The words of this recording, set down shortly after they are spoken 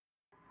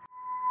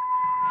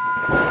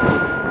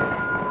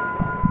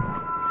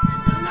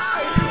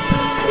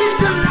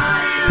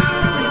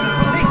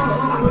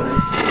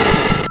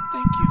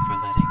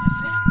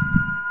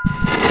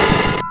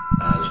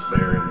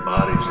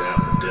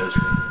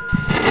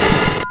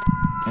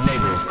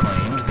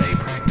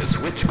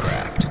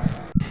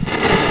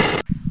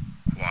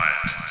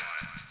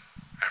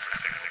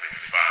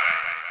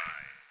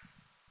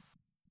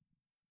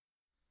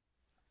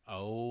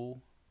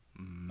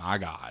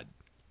God.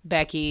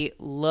 Becky,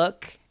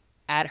 look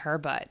at her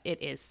butt.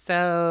 It is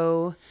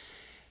so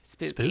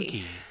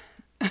spooky.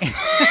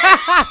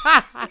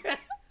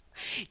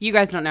 You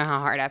guys don't know how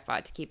hard I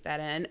fought to keep that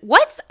in.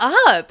 What's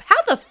up? How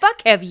the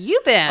fuck have you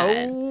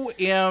been?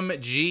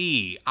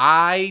 OMG.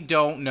 I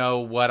don't know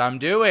what I'm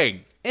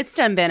doing. It's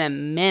done been a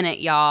minute,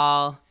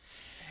 y'all.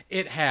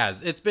 It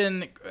has. It's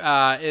been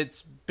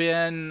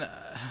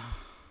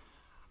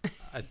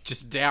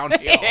just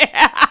downhill.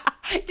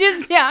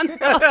 Just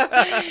downhill.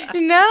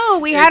 No,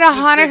 we had a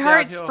Haunted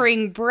Heart downhill.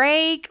 spring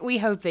break. We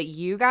hope that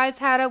you guys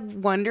had a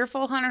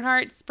wonderful Haunted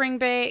Heart spring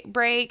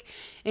break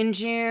in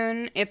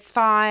June. It's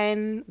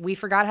fine. We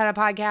forgot how to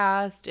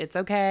podcast. It's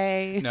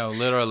okay. No,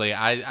 literally.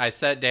 I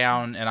sat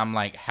down and I'm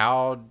like,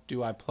 how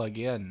do I plug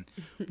in?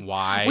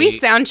 Why? We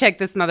sound checked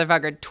this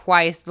motherfucker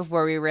twice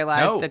before we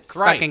realized the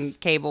thrice. fucking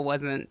cable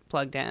wasn't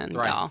plugged in.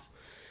 Thrice. Y'all.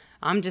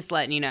 I'm just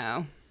letting you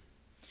know.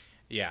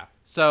 Yeah.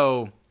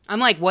 So I'm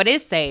like, what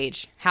is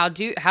sage? How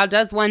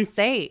does one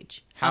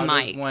sage how a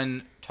does mic?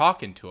 one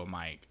talk into a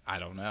mic? I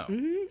don't know.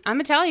 I'm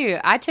gonna tell you,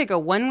 I took a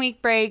 1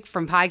 week break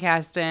from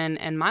podcasting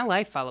and my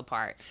life fell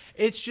apart.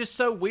 It's just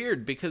so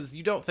weird because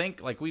you don't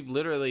think, like, we've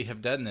literally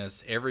have done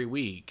this every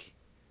week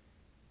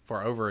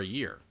for over a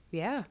year.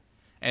 Yeah.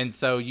 And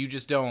so you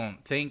just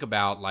don't think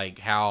about, like,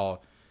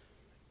 how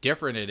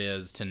different it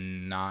is to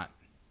not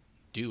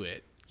do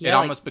it. Yeah, it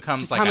like, almost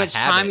becomes just like how a much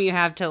habit. time you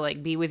have to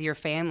like be with your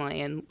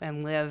family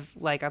and live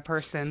like a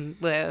person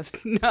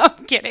lives. No,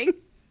 I'm kidding.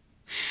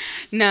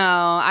 No,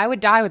 I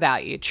would die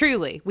without you.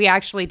 Truly. We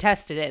actually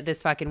tested it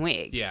this fucking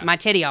week. Yeah. My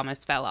titty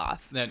almost fell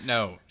off.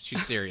 No,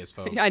 she's serious,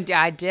 folks.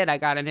 I did. I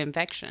got an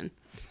infection.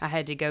 I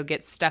had to go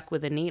get stuck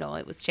with a needle.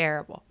 It was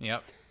terrible.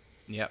 Yep.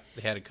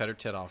 They had to cut her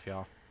tit off,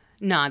 y'all.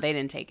 No, they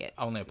didn't take it.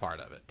 Only a part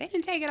of it. They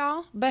didn't take it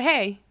all. But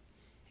hey,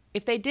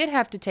 if they did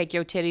have to take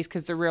your titties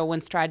because the real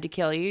ones tried to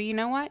kill you, you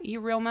know what? You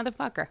real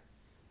motherfucker.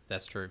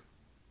 That's true.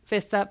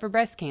 Fists up for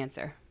breast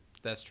cancer.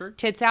 That's true.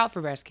 Tits out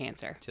for breast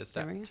cancer.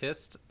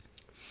 Tist.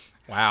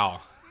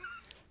 Wow.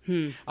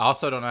 I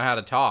also don't know how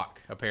to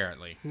talk,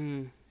 apparently.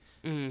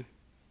 No,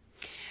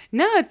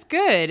 it's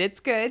good. It's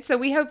good. So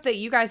we hope that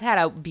you guys had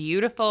a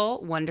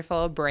beautiful,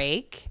 wonderful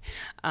break.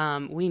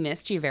 We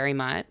missed you very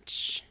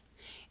much.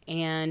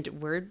 And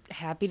we're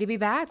happy to be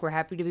back. We're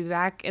happy to be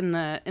back in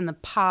the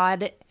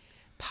pod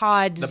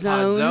The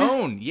zone. pod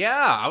zone.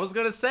 Yeah, I was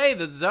going to say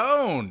the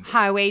zone.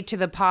 Highway to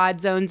the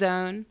pod zone.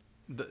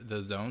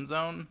 The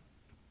zone?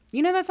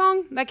 You know that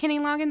song? That Kenny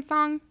Loggins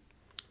song?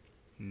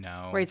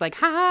 No. Where he's like,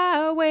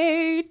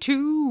 highway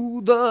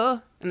to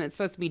the... And it's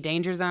supposed to be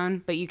danger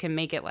zone, but you can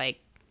make it like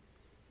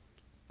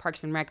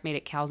Parks and Rec made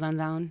it Calzone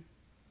zone.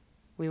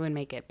 We would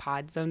make it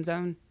pod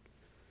zone.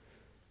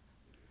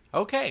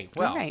 Okay,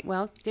 well. All right,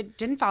 well,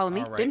 didn't follow me.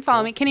 All right, Didn't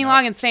follow cool. me. Kenny Nope.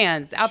 Loggins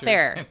fans out Sure.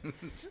 there.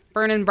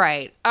 Burning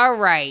bright. All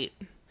right.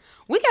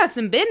 We got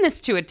some business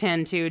to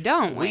attend to,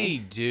 don't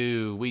We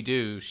we?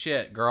 do.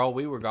 Shit, girl,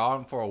 we were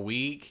gone for a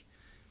week,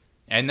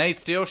 and they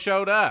still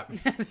showed up.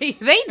 They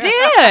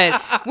did.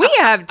 We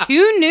have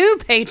 2 new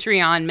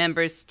Patreon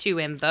members to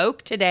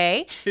invoke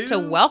today to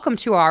 2? welcome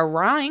to our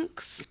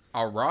ranks.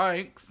 All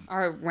right.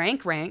 Our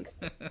ranks.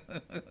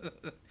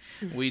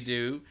 We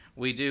do.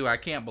 I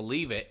can't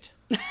believe it.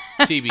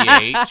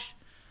 TBH.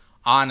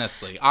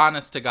 Honestly.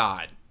 Honest to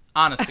God,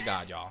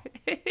 y'all.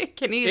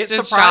 Kenny's It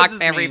just surprises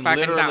shocked every me fucking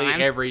literally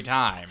time. every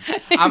time.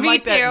 I'm Me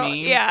like that too, meme.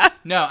 yeah.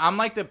 No, I'm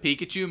like the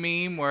Pikachu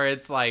meme where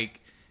it's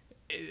like,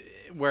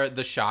 where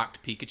the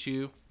shocked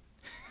Pikachu.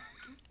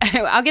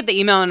 I'll get the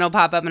email and it'll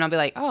pop up and I'll be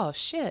like, oh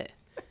shit.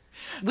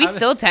 We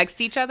still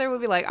text each other. We'll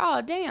be like,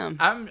 oh damn.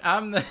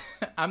 I'm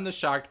the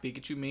shocked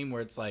Pikachu meme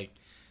where it's like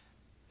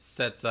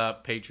sets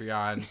up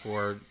Patreon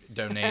for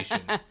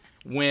donations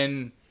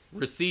when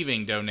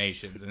receiving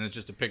donations, and it's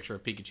just a picture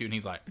of Pikachu, and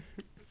he's like,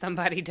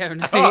 Somebody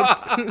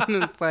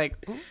donates. It's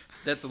like,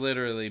 that's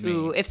literally me.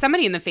 ooh, if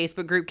somebody in the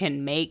Facebook group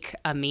can make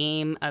a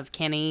meme of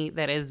Kenny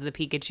that is the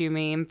Pikachu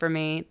meme for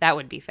me, that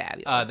would be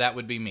fabulous. That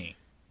would be me.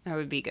 That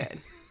would be good.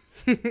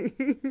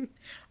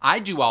 I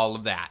do all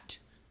of that.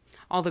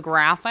 All the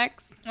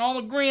graphics. All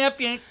the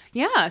graphics.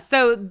 Yeah.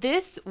 So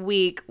this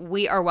week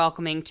we are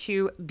welcoming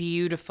 2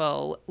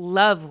 beautiful,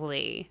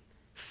 lovely,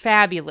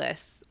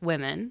 fabulous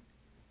women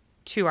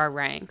to our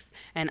ranks.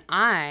 And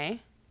I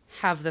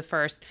have the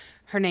first.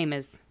 Her name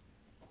is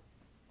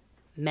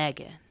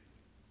Megan.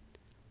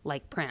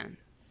 Like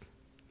Prince.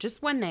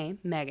 Just one name,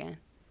 Megan.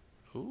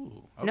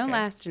 Ooh, okay. No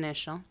last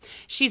initial.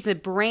 She's a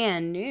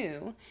brand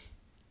new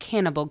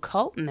Cannibal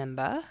Cult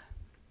member.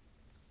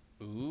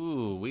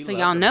 Ooh, we So love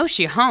y'all her. know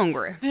she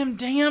hungry. Them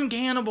damn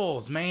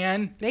cannibals,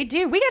 man. They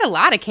do. We got a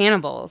lot of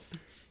cannibals.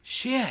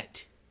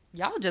 Shit.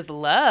 Y'all just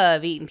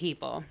love eating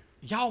people.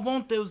 Y'all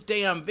want those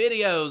damn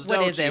videos, What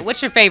don't is you? it?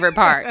 What's your favorite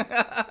part?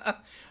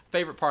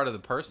 Favorite part of the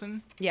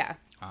person? Yeah,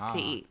 Ah. to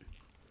eat.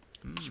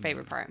 What's your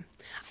favorite part?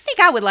 I think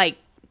I would like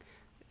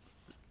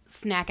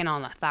snacking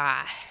on the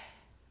thigh.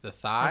 The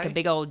thigh? Like a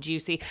big old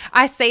juicy.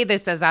 I say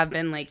this as I've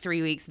been like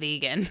 3 weeks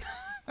vegan.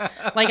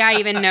 Like I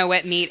even know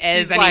what meat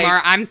is She's like-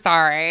 anymore. I'm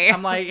sorry.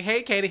 I'm like,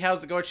 hey, Katie,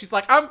 how's it going? She's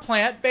like, I'm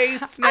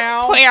plant-based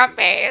now.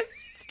 Plant-based.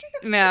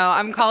 No,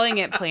 I'm calling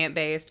it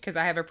plant-based because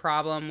I have a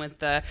problem with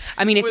the...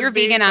 I mean, if With you're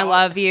being vegan, I called-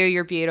 love you.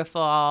 You're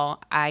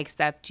beautiful. I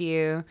accept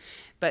you.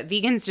 But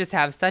vegans just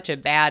have such a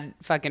bad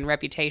fucking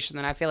reputation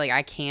that I feel like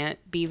I can't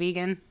be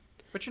vegan.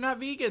 But you're not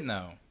vegan,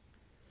 though.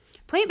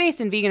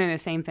 Plant-based and vegan are the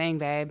same thing,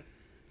 babe.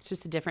 It's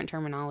just a different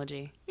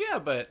terminology. Yeah,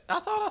 but I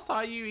thought I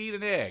saw you eat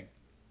an egg.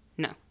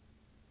 No.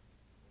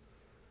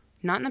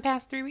 Not in the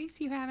past 3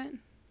 weeks, you haven't.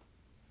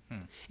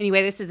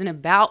 Anyway, this isn't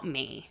about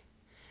me.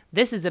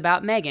 This is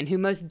about Megan, who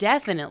most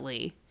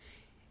definitely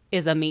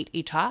is a meat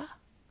eater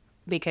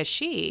because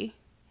she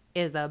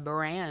is a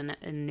brand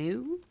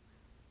new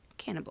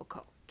Cannibal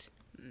Cult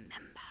member.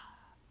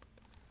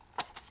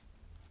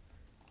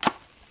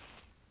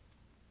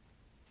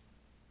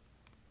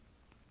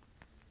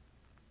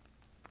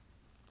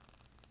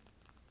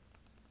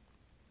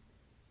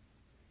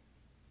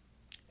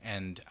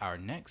 And our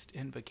next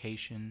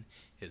invocation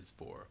is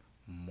for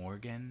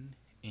Morgan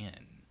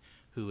N.,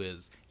 who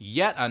is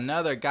yet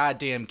another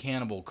goddamn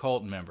Cannibal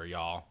Cult member,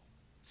 y'all.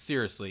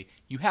 Seriously,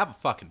 you have a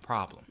fucking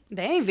problem.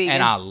 They ain't vegan.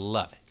 And I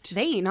love it.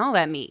 They eating all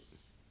that meat.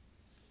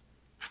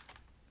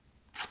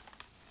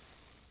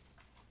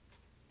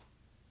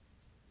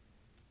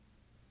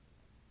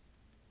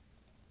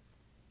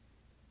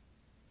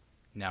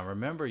 Now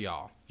remember,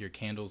 y'all, your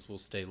candles will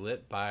stay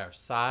lit by our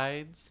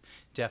sides,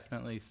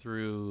 definitely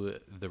through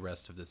the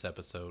rest of this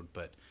episode,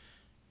 but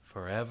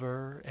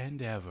forever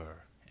and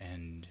ever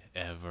and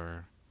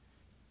ever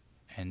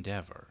and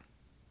ever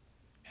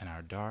in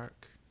our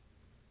dark,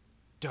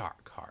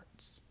 dark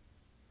hearts.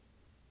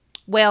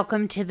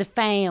 Welcome to the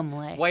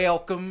family.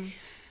 Welcome.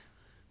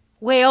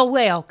 Well,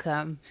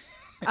 welcome.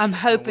 I'm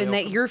hoping that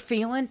Welcome. you're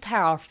feeling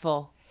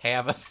powerful.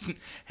 Have a seat.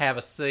 Have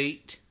a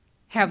seat.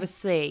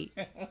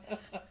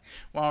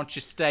 Why don't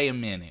you stay a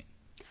minute?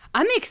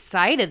 I'm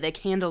excited. The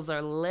candles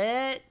are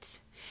lit.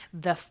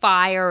 The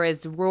fire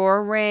is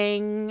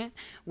roaring.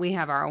 We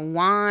have our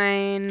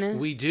wine.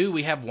 We do.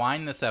 We have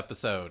wine this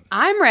episode.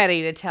 I'm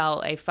ready to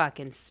tell a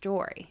fucking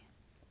story.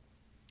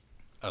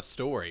 A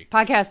story.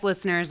 Podcast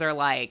listeners are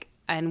like,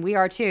 and we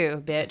are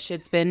too, bitch.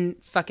 It's been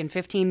fucking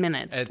 15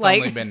 minutes. It's like,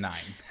 only been 9.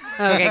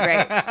 Okay,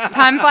 great.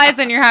 Time flies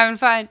when you're having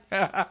fun.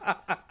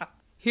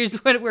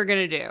 Here's what we're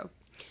going to do.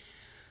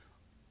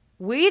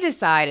 We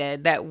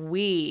decided that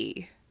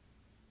we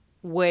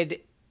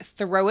would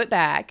throw it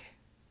back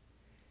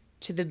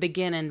to the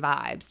beginning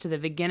vibes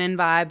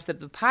of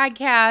the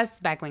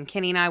podcast, back when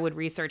Kenny and I would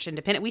research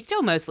independent. We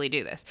still mostly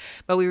do this,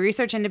 but we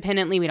research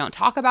independently. We don't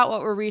talk about what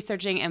we're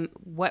researching, and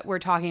what we're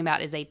talking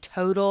about is a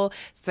total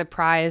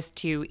surprise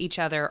to each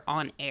other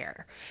on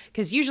air.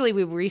 Because usually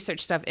we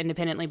research stuff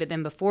independently, but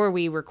then before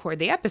we record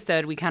the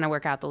episode, we kind of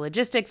work out the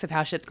logistics of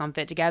how shit's gonna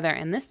fit together.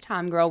 And this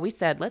time, girl, we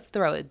said, let's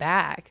throw it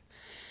back.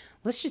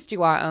 Let's just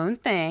do our own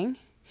thing.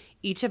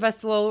 Each of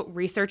us will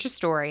research a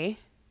story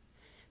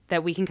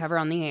that we can cover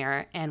on the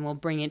air, and we'll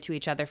bring it to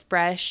each other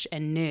fresh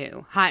and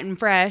new, hot and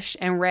fresh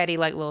and ready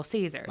like Little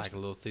Caesars. Like a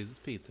Little Caesars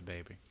pizza,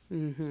 baby.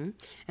 Mm-hmm.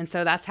 And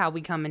so that's how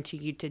we come into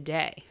you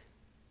today.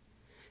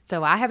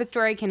 So I have a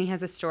story, Kenny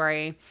has a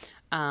story,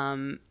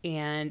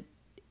 and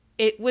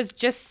it was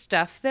just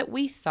stuff that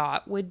we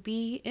thought would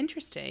be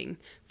interesting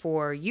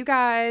for you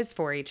guys,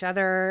 for each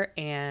other,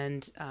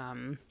 and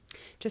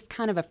just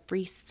kind of a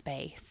free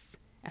space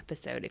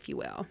episode, if you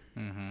will.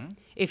 Mm-hmm.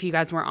 If you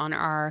guys were on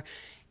our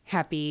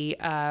Happy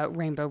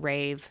Rainbow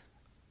Rave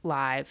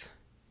live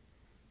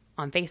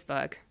on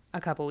Facebook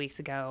a couple weeks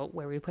ago,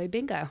 where we played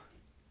bingo.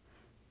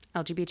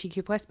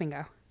 LGBTQ plus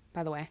bingo,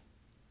 by the way.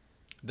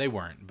 They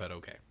weren't, but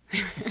okay.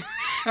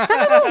 Some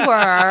of them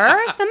were.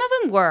 Some of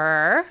them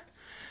were.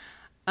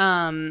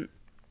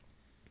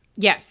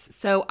 Yes.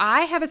 So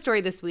I have a story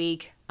this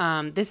week.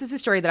 This is a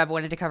story that I've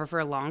wanted to cover for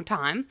a long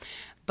time,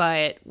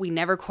 but we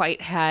never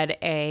quite had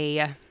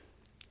a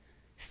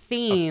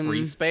theme. A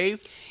free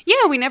space?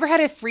 Yeah, we never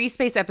had a free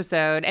space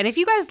episode. And if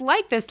you guys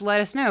like this,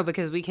 let us know,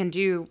 because we can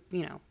do,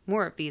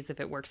 more of these if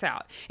it works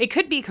out. It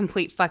could be a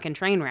complete fucking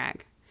train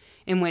wreck,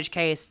 in which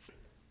case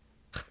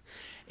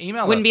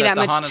Email Wouldn't us be at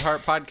that much-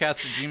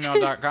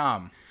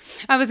 thehauntedheartpodcast@gmail.com.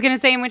 I was going to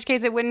say, in which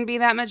case it wouldn't be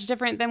that much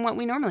different than what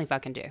we normally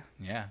fucking do.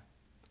 Yeah.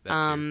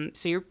 That too.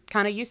 So you're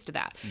kind of used to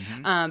that.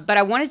 But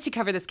I wanted to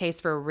cover this case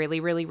for a really,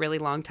 really, really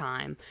long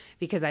time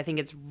because I think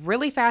it's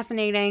really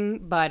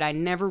fascinating, but I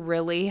never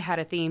really had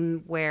a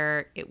theme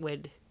where it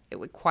would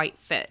quite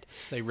fit.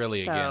 Say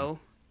really again.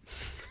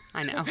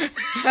 I know.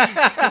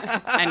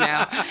 I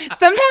know.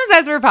 Sometimes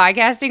as we're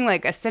podcasting,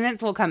 like a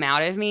sentence will come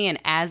out of me, and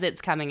as it's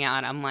coming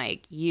out, I'm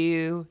like,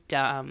 you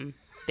dumb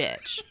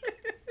bitch.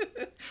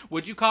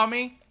 Would you call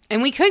me?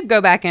 And we could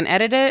go back and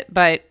edit it,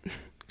 but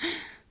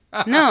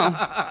no.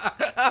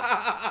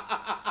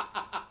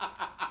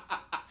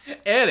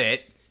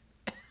 Edit?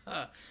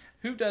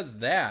 Who does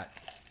that?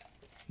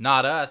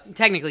 Not us.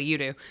 Technically, you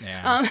do.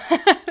 Yeah.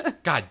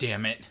 God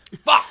damn it.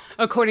 Fuck!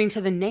 According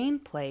to the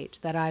nameplate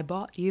that I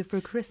bought you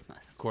for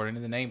Christmas. According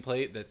to the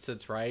nameplate that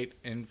sits right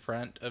in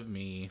front of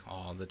me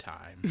all the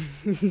time.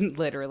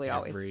 Literally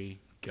always. Every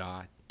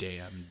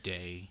goddamn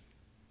day.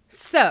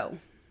 So,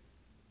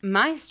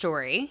 my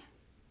story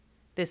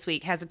this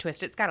week has a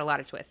twist. It's got a lot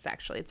of twists,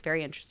 actually. It's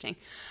very interesting.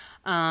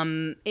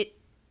 I'm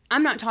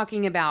not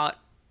talking about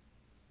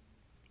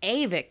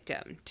a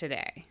victim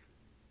today.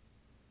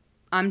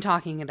 I'm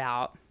talking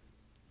about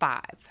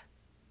 5.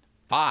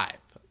 5.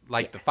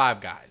 Like the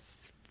 5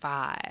 guys.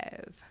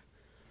 5.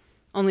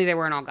 Only they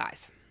weren't all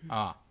guys.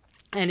 Ah.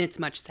 And it's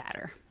much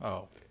sadder.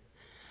 Oh.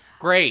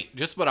 Great.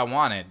 Just what I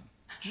wanted.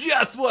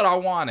 Just what I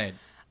wanted.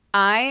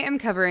 I am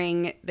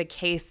covering the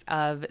case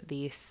of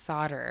the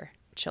Sodder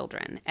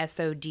children,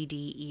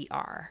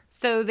 Sodder.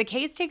 So the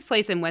case takes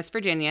place in West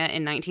Virginia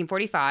in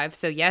 1945.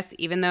 So yes,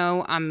 even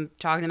though I'm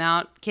talking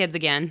about kids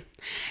again.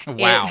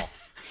 Wow.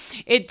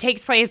 It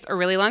takes place a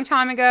really long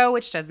time ago,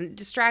 which doesn't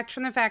distract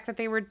from the fact that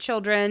they were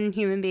children,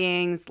 human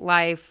beings,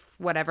 life,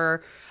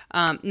 whatever.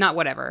 Not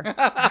whatever.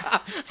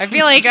 I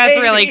feel like that's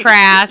really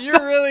crass.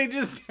 You're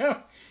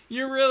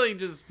really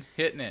just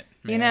hitting it,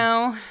 man. You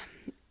know,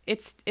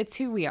 it's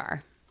who we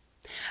are.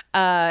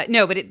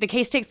 No, but the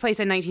case takes place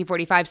in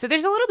 1945, so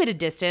there's a little bit of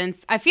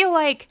distance. I feel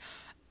like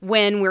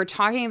when we're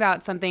talking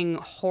about something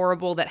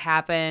horrible that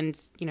happened,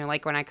 you know,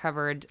 like when I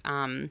covered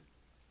the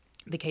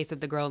case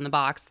of the girl in the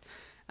box,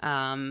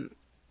 or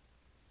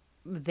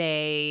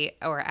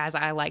as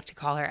I like to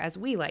call her, as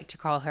we like to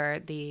call her,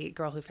 the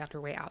girl who found her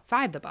way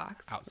outside the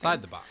box.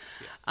 Outside the box,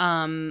 yes.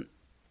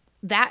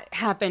 That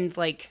happened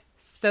like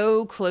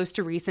so close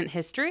to recent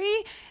history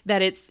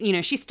that it's, you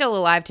know, she's still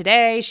alive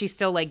today. She's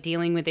still like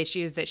dealing with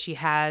issues that she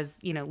has,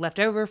 you know, left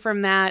over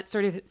from that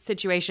sort of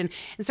situation.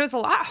 And so it's a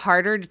lot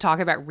harder to talk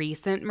about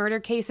recent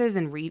murder cases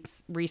and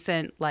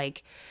recent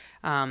like,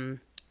 I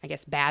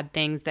guess, bad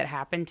things that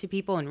happened to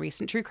people in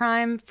recent true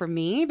crime for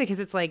me, because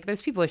it's like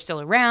those people are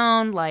still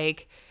around.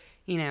 Like,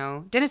 you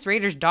know, Dennis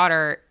Rader's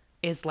daughter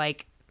is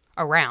like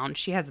around.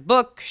 She has a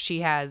book.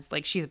 She has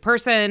like, she's a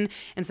person.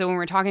 And so when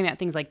we're talking about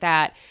things like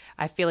that,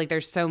 I feel like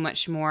there's so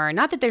much more,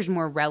 not that there's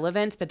more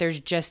relevance, but there's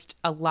just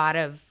a lot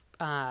of,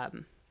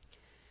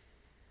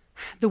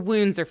 the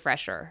wounds are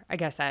fresher, I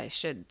guess I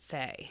should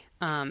say.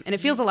 And it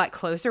feels a lot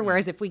closer.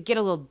 Whereas if we get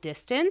a little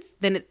distance,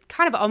 then it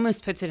kind of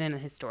almost puts it in a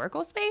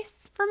historical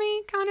space for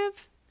me, kind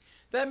of.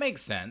 That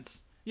makes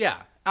sense.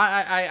 Yeah,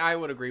 I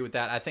would agree with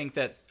that. I think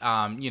that's,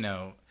 you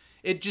know,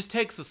 it just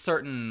takes a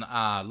certain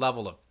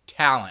level of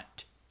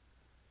talent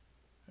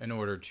in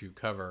order to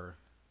cover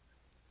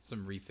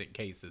some recent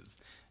cases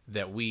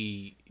that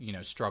we, you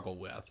know, struggle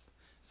with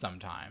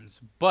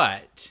sometimes.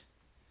 But,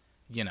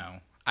 you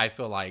know, I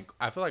feel like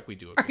we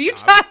do a good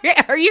job.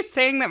 Are you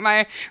saying that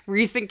my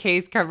recent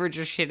case coverage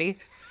is shitty?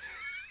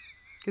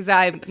 Because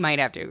I might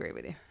have to agree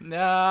with you.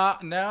 No.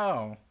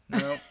 I'm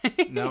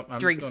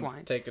Drink just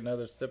wine. Take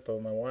another sip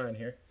of my wine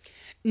here.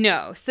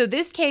 No. So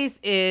this case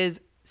is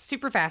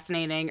super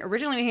fascinating.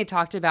 Originally, we had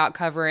talked about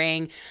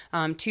covering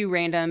 2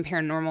 random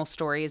paranormal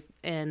stories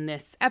in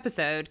this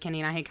episode.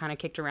 Kenny and I had kind of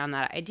kicked around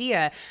that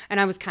idea, and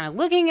I was kind of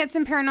looking at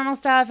some paranormal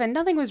stuff, and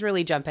nothing was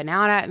really jumping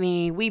out at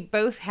me. We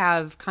both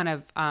have kind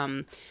of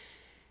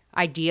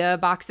idea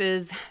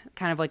boxes,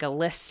 kind of like a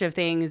list of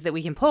things that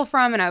we can pull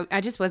from, and I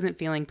just wasn't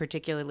feeling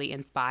particularly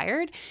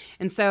inspired.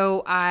 And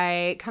so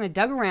I kind of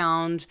dug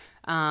around,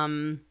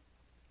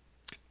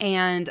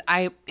 and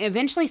I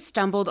eventually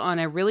stumbled on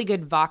a really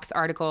good Vox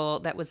article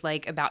that was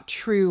like about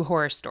true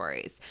horror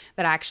stories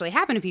that actually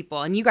happen to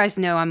people. And you guys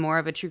know I'm more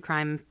of a true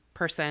crime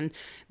person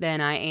than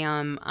I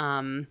am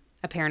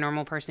a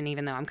paranormal person,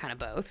 even though I'm kind of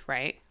both,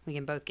 right? We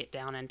can both get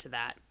down into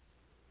that.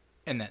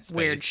 And that space.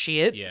 Weird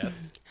shit.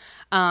 Yes.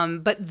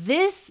 But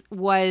this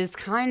was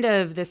kind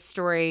of this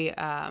story,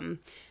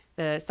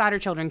 the Sodder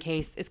children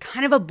case is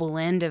kind of a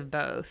blend of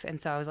both. And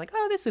so I was like,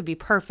 oh, this would be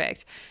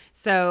perfect.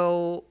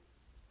 So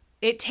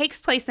it takes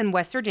place in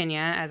West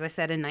Virginia, as I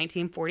said, in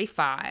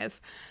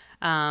 1945.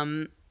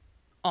 On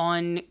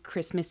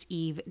Christmas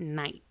Eve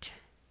night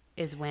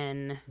is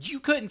when... You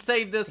couldn't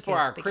save this for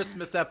our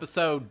Christmas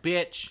episode,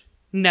 bitch.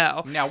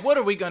 No. Now, what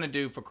are we going to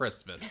do for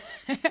Christmas?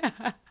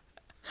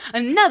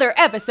 Another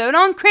episode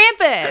on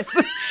Krampus.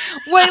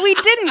 What we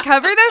didn't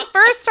cover the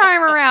first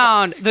time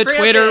around. The Krampus,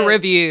 Twitter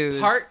reviews.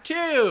 Part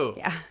 2.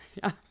 Yeah.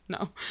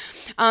 No.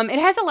 It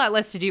has a lot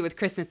less to do with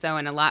Christmas, though,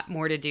 and a lot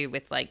more to do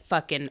with, like,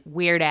 fucking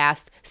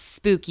weird-ass,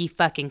 spooky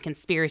fucking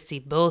conspiracy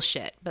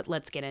bullshit. But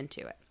let's get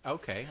into it.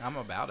 Okay, I'm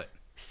about it.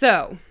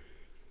 So,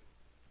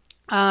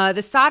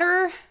 the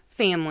Sodder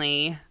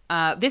family,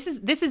 this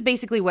is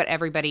basically what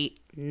everybody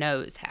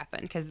knows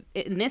happened. Because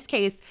in this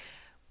case,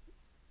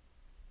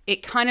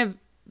 it kind of...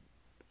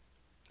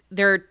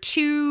 There are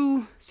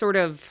 2 sort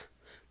of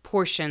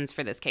portions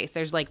for this case.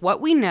 There's like what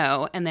we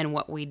know and then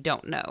what we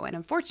don't know. And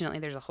unfortunately,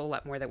 there's a whole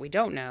lot more that we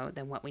don't know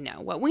than what we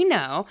know. What we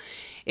know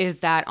is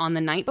that on the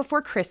night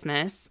before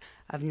Christmas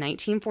of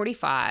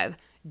 1945,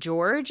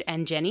 George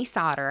and Jenny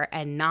Sodder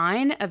and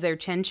 9 of their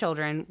 10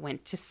 children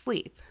went to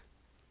sleep.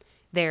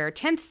 Their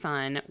 10th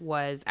son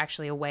was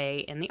actually away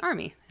in the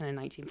Army. And in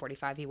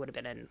 1945, he would have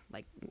been in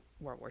like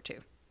World War II.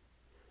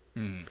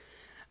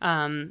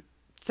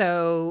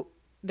 So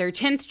their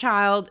 10th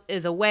child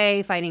is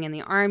away fighting in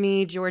the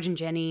Army. George and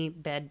Jenny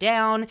bed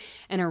down.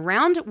 And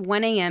around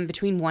 1 a.m.,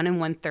 between 1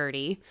 and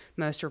 1:30,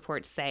 most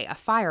reports say a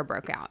fire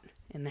broke out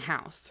in the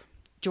house.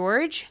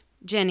 George,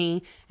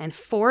 Jenny, and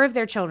 4 of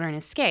their children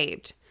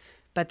escaped,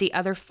 but the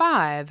other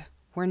 5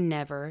 were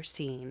never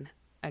seen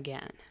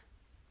again.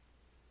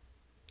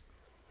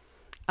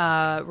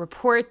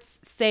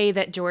 Reports say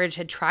that George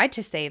had tried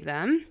to save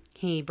them.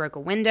 He broke a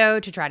window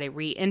to try to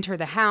re-enter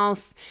the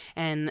house,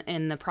 and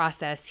in the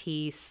process,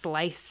 he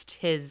sliced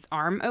his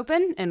arm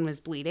open and was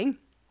bleeding.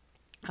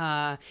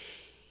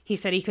 He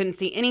said he couldn't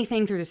see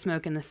anything through the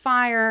smoke and the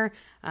fire.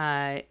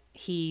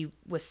 He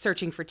was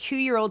searching for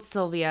 2-year-old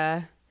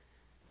Sylvia,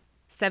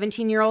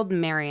 17-year-old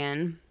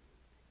Marion,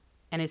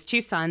 and his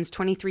 2 sons,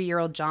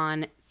 23-year-old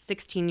John,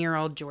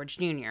 16-year-old George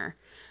Jr.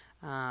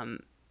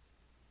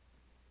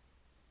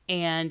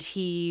 And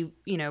he,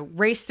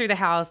 raced through the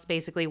house,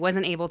 basically,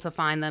 wasn't able to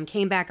find them,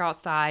 came back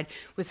outside,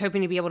 was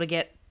hoping to be able to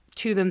get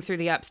to them through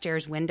the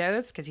upstairs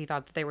windows because he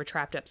thought that they were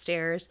trapped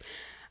upstairs.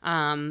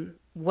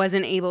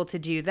 Wasn't able to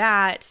do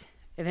that.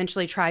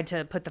 Eventually tried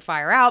to put the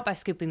fire out by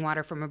scooping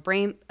water from a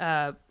brain?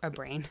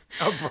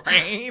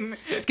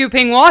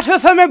 Scooping water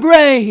from a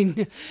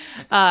brain.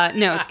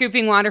 No,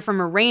 scooping water from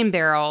a rain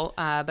barrel,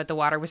 but the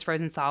water was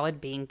frozen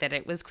solid, being that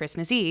it was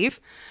Christmas Eve.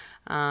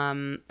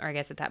 Or I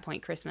guess at that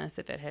point, Christmas,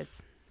 if it had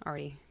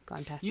already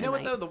gone past You know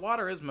midnight. what, though? The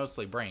water is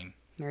mostly brain.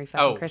 Merry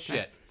fucking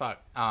Christmas. Oh, shit.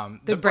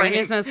 Fuck. The brain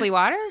is mostly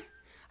water?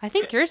 I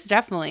think yours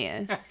definitely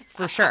is,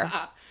 for sure.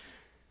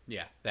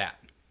 Yeah, that.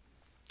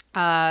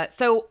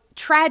 So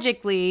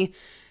tragically,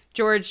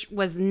 George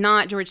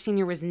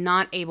Sr. was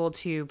not able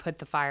to put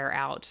the fire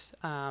out,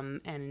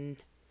 and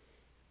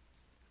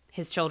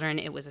his children,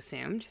 it was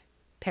assumed,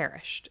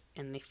 perished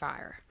in the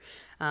fire.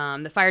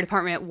 The fire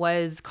department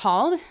was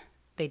called.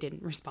 They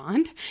didn't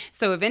respond.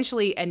 So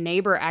eventually a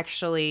neighbor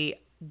actually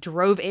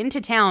drove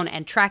into town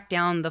and tracked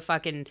down the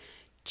fucking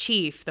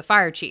chief, the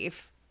fire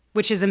chief,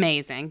 which is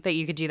amazing that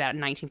you could do that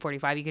in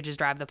 1945. You could just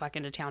drive the fuck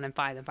into town and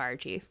find the fire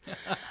chief.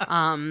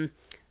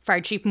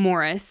 Fire Chief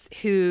Morris,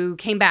 who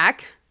came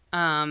back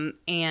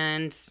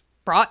and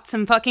brought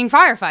some fucking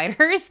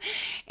firefighters.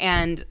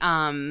 And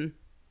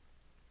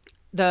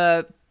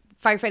the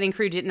firefighting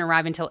crew didn't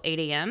arrive until 8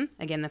 a.m.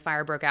 Again, the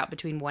fire broke out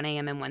between 1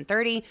 a.m. and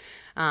 1:30.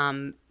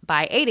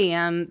 By 8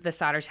 a.m., the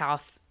Sodders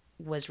house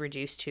was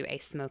reduced to a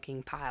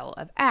smoking pile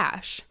of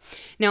ash.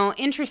 Now,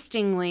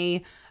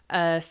 interestingly,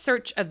 a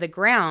search of the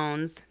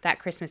grounds that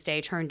Christmas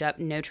Day turned up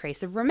no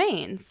trace of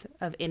remains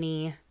of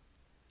any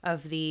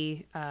of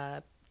the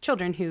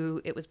children who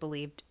it was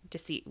believed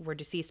were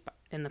deceased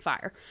in the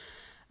fire.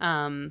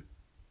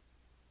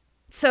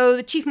 So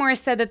the Chief Morris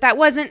said that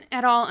wasn't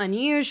at all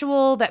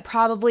unusual, that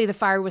probably the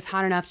fire was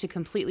hot enough to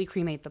completely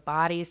cremate the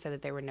bodies so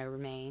that there were no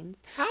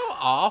remains. How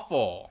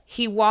awful.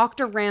 He walked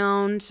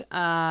around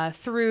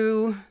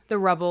through the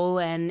rubble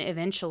and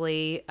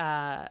eventually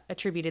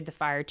attributed the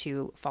fire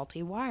to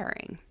faulty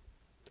wiring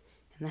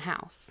in the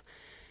house.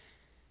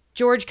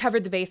 George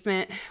covered the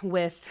basement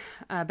with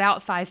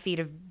about 5 feet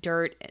of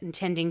dirt,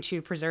 intending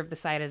to preserve the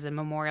site as a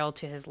memorial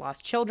to his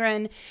lost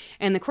children.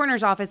 And the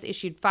coroner's office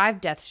issued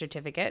 5 death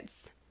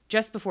certificates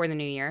just before the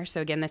new year.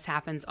 So again, this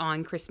happens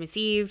on Christmas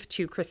Eve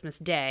to Christmas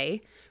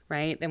Day,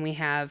 right? Then we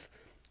have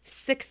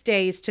 6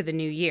 days to the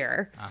new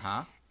year.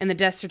 Uh-huh. And the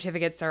death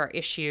certificates are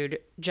issued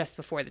just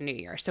before the new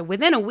year. So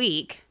within a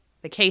week,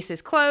 the case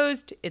is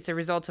closed. It's a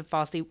result of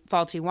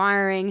faulty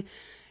wiring.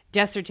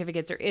 Death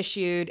certificates are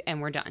issued,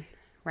 and we're done,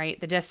 right?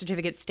 The death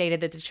certificate stated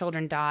that the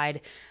children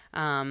died.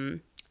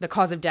 The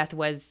cause of death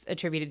was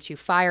attributed to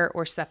fire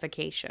or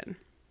suffocation.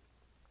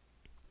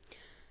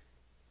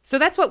 So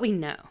that's what we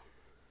know.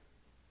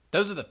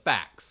 Those are the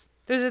facts.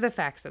 Those are the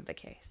facts of the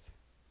case.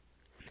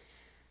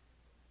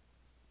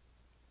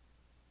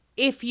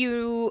 If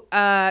you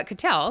could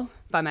tell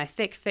by my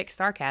thick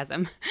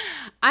sarcasm,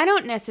 I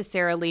don't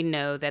necessarily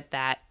know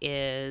that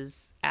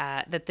is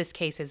that this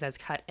case is as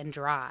cut and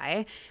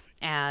dry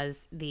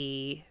as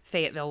the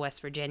Fayetteville,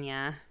 West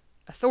Virginia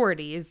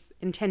authorities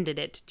intended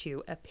it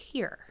to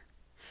appear.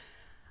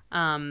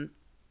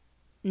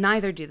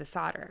 Neither do the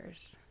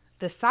Sodders.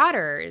 The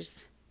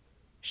Sodders,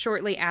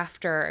 shortly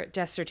after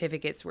death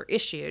certificates were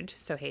issued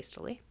so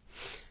hastily,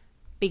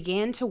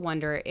 began to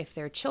wonder if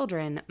their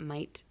children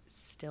might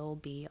still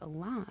be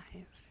alive.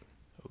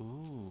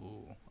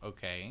 Ooh,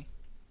 okay.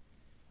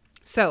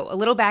 So, a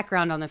little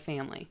background on the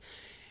family.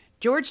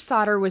 George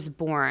Sodder was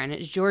born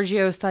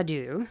Giorgio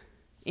Sadu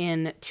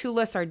in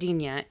Tula,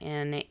 Sardinia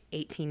in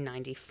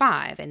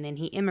 1895, and then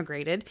he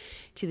immigrated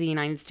to the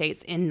United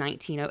States in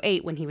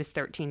 1908 when he was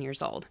 13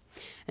 years old.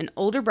 An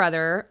older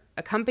brother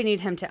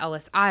accompanied him to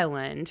Ellis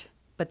Island,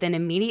 but then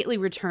immediately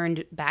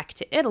returned back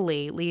to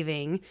Italy,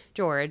 leaving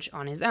George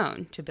on his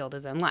own to build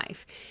his own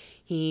life.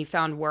 He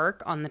found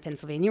work on the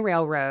Pennsylvania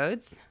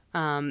railroads.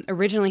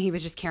 Originally, he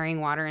was just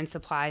carrying water and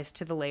supplies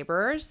to the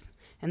laborers.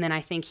 And then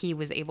I think he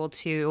was able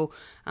to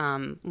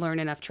learn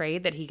enough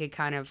trade that he could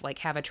kind of like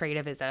have a trade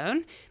of his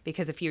own,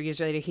 because a few years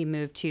later he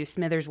moved to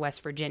Smithers,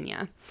 West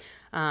Virginia.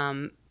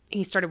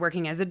 He started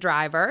working as a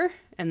driver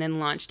and then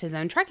launched his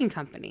own trucking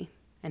company.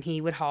 And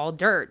he would haul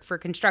dirt for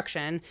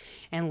construction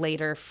and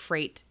later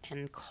freight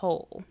and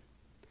coal.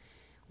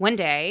 One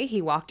day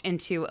he walked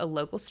into a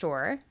local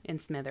store in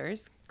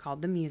Smithers,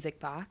 called the Music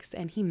Box,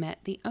 and he met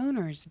the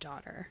owner's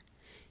daughter,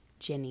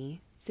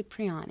 Jenny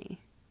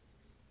Cipriani,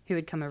 who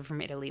had come over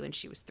from Italy when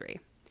she was 3.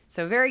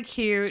 So very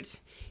cute.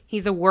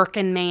 He's a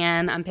working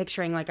man. I'm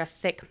picturing like a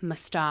thick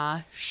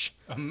mustache.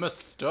 A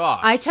mustache.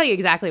 I tell you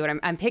exactly what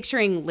I'm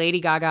picturing Lady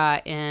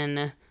Gaga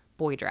in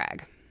boy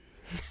drag.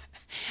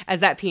 As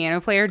that piano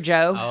player,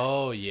 Joe.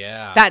 Oh,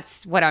 yeah.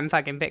 That's what I'm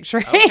fucking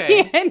picturing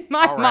in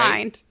my All right.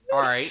 mind.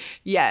 All right.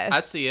 Yes. I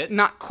see it.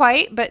 Not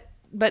quite, but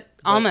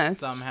almost.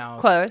 Somehow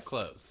close.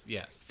 Close,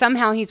 yes.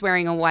 Somehow he's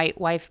wearing a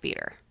white wife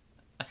beater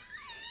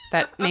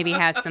that maybe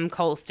has some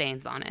coal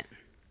stains on it.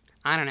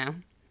 I don't know.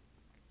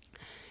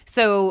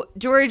 So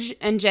George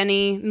and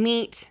Jenny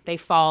meet. They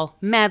fall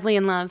madly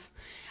in love.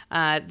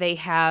 They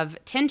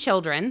have 10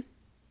 children.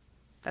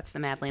 That's the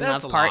madly in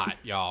love part. That's a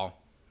lot, y'all.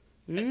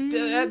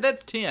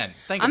 That's 10.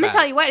 Think I'm about going to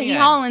tell you what. 10. He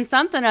hauling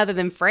something other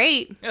than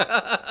freight.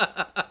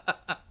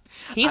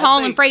 He I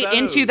hauling think freight so.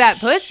 into that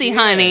pussy, Shit,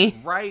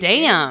 honey. Right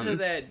Damn. into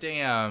that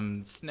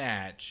damn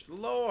snatch.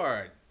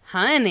 Lord.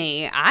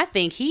 Honey, I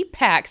think he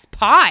packs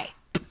pie.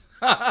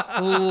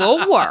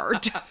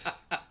 Lord.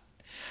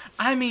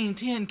 I mean,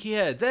 10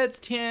 kids. That's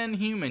 10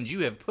 humans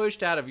you have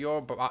pushed out of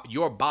your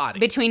body.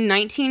 Between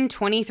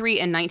 1923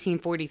 and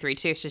 1943,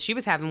 too. So she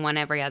was having one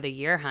every other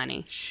year,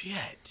 honey. Shit.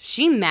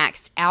 She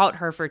maxed out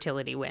her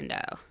fertility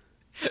window.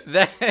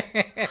 That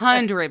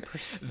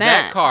 100%.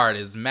 That card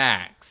is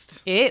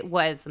maxed. It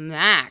was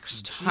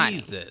maxed, honey.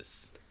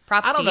 Jesus.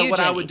 Props I don't to know you, what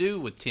I Jenny. would do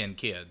with 10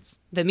 kids.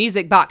 The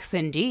music box,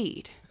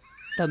 indeed.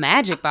 The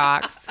magic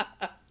box.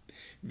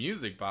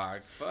 Music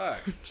box.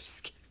 Fuck.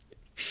 Just kidding.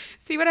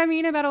 See what I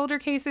mean about older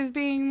cases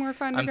being more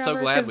fun to I'm so cover?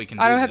 glad 'Cause we can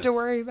I do don't have to this.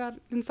 worry about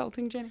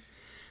insulting Jenny.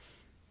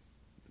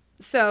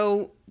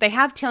 So they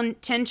have 10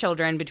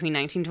 children between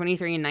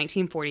 1923 and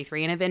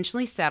 1943 and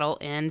eventually settle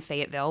in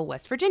Fayetteville,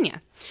 West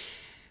Virginia.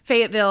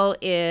 Fayetteville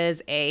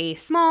is a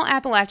small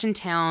Appalachian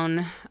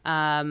town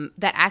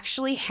that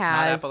actually Not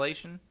has...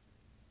 Appalachian?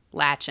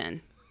 Latchin.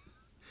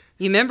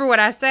 You remember what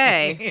I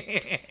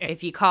say?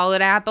 If you call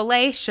it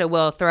Appalachia,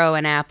 we'll throw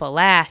an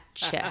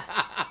Appalachia.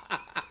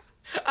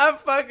 I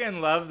fucking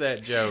love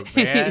that joke,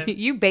 man.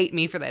 You bait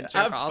me for that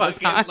joke all the I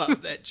time. fucking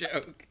love that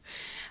joke.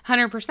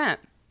 100%.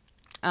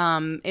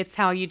 It's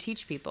how you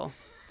teach people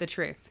the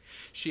truth.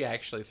 She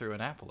actually threw an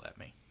apple at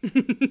me.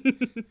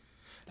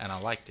 And I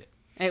liked it.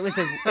 It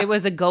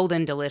was a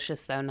golden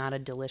delicious though, not a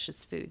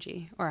delicious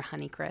Fuji or a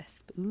Honey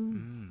Crisp.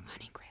 Ooh,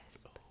 Honey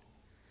Crisp.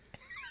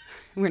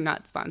 We're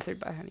not sponsored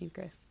by Honey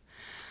Crisp.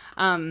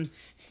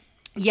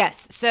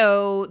 Yes,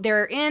 so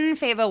they're in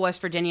Fayetteville,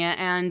 West Virginia,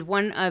 and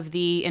one of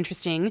the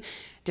interesting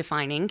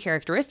defining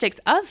characteristics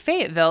of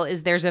Fayetteville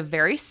is there's a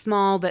very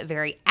small but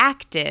very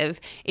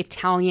active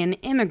Italian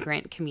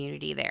immigrant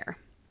community there.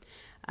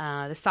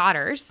 The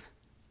Sodders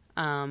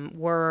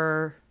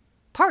were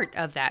part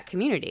of that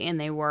community, and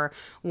they were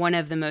one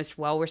of the most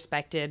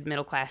well-respected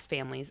middle-class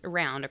families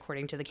around,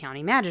 according to the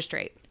county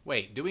magistrate.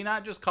 Wait, do we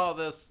not just call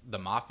this the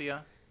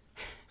mafia?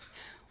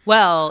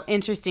 Well,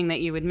 interesting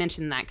that you would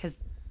mention that, because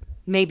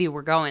maybe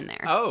we're going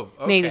there. Oh,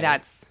 okay. Maybe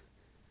that's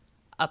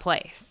a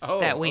place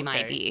that we okay.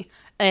 might be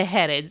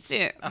headed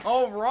soon.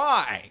 All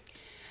right.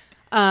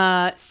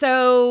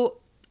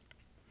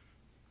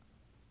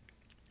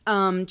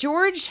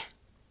 George,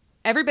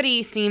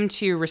 everybody seemed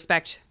to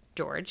respect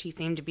George. He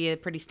seemed to be a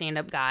pretty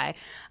stand-up guy.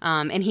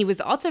 And he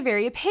was also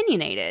very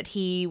opinionated.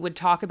 He would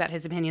talk about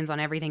his opinions on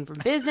everything from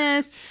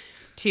business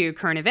to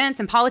current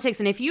events and politics.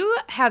 And if you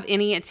have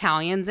any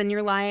Italians in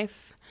your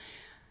life,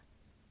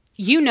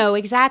 you know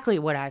exactly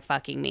what I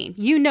fucking mean.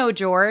 You know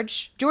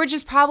George. George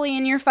is probably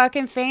in your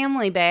fucking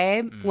family,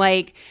 babe.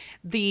 Like,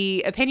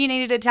 the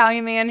opinionated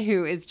Italian man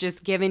who is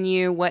just giving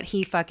you what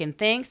he fucking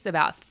thinks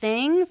about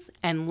things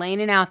and laying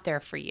it out there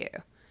for you.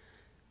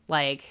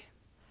 Like,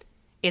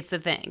 it's a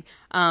thing.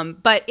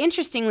 But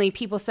interestingly,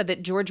 people said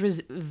that George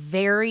was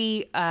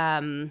very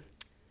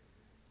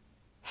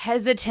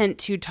hesitant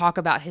to talk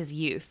about his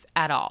youth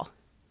at all.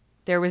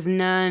 There was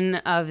none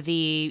of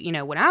the,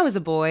 when I was a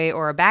boy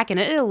or back in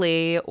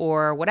Italy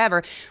or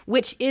whatever,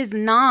 which is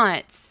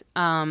not,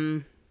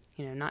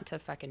 not to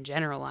fucking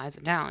generalize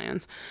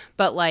Italians,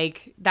 but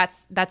like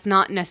that's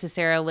not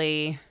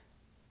necessarily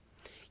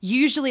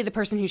usually the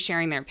person who's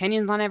sharing their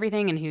opinions on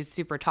everything and who's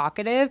super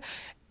talkative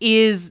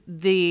is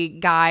the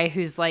guy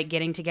who's like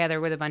getting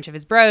together with a bunch of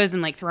his bros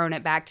and like throwing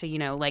it back to,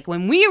 like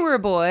when we were a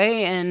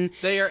boy and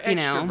they are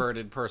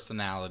extroverted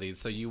personalities,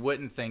 so you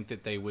wouldn't think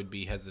that they would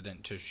be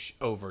hesitant to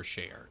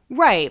overshare.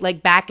 Right.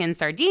 Like back in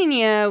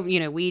Sardinia,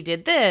 we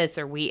did this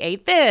or we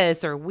ate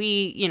this or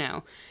we,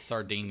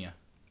 Sardinia.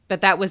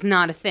 But that was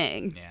not a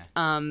thing.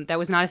 Yeah. That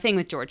was not a thing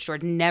with George.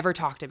 George never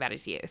talked about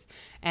his youth.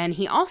 And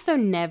he also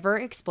never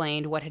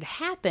explained what had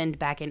happened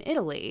back in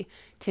Italy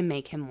to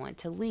make him want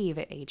to leave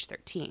at age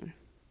 13.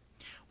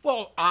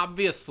 Well,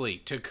 obviously,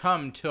 to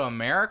come to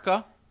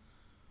America.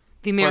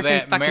 The American for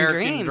that fucking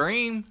American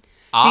dream. The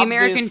obviously.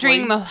 American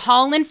dream of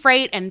hauling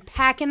freight and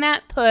packing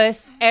that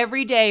puss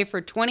every day for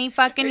 20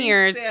 fucking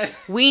years.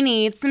 We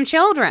need some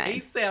children. He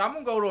said, I'm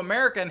going to go to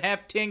America and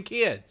have 10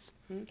 kids.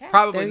 Okay,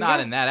 Probably there you not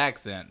go. in that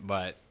accent,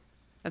 but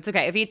That's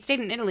okay. If he'd stayed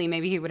in Italy,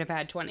 maybe he would have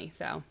had 20.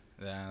 So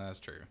Yeah, that's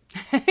true.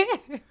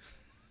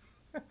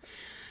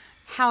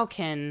 how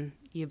can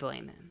you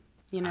blame him?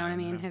 You know I what I don't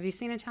mean? know. Have you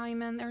seen Italian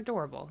men? They're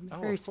adorable. They're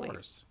Oh, very of sweet.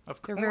 course. Of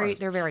They're course.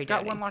 very Got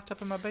doting. one locked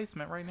up in my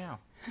basement right now.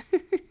 I'm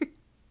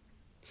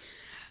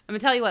gonna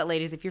tell you what,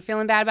 ladies. If you're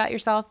feeling bad about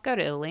yourself, go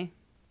to Italy.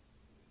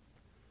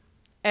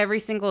 Every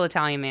single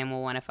Italian man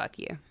will want to fuck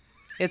you.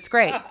 It's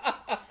great.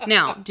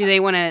 Now, do they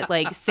want to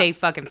like stay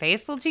fucking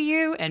faithful to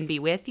you and be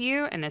with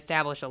you and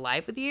establish a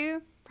life with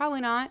you?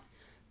 Probably not.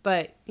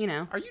 But you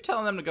know, Are you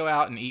telling them to go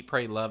out and eat,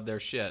 pray, love their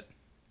shit?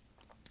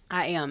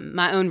 I am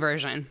my own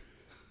version,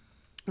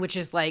 which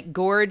is like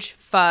gorge,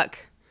 fuck.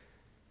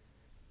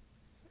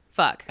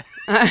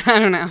 I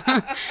don't know.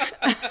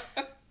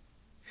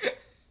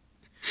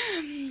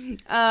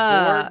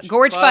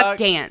 Gorge, fuck,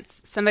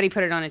 dance. Somebody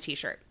put it on a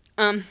t-shirt.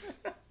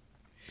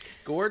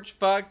 Gorge,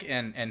 fuck,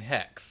 and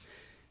hex.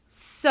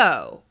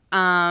 So,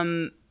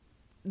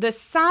 the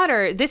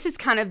Solder, this is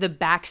kind of the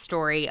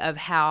backstory of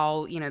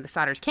how, you know, the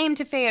Solders came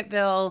to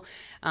Fayetteville,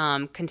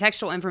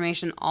 contextual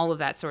information, all of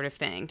that sort of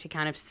thing to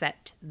kind of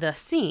set the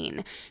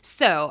scene.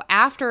 So,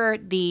 after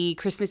the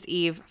Christmas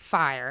Eve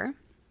fire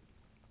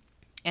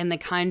and the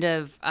kind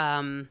of,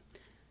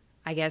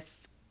 I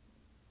guess,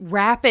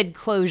 rapid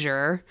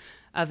closure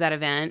of that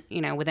event,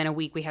 you know, within a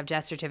week we have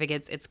death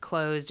certificates, it's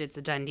closed, it's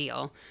a done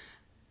deal.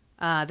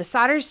 The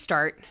Solders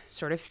start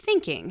sort of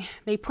thinking.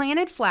 They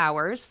planted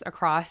flowers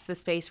across the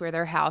space where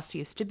their house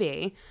used to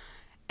be,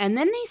 and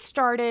then they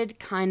started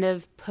kind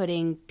of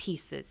putting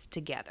pieces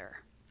together.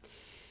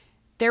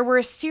 There were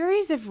a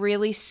series of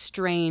really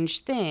strange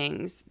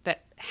things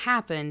that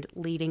happened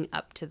leading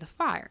up to the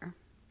fire.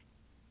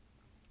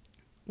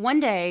 One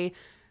day,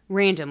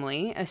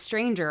 randomly, a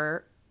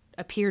stranger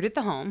appeared at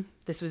the home.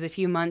 This was a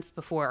few months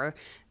before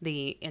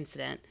the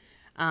incident,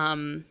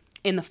 in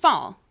the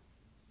fall.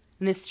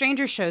 And this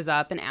stranger shows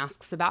up and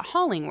asks about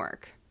hauling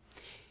work.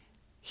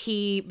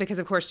 Because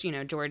of course, you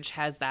know, George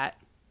has that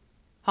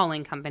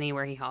hauling company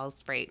where he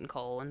hauls freight and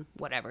coal and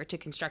whatever to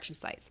construction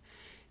sites.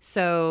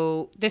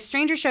 So this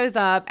stranger shows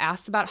up,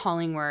 asks about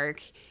hauling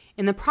work.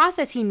 In the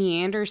process, he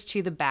meanders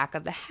to the back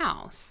of the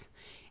house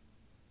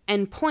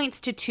and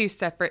points to 2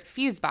 separate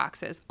fuse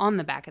boxes on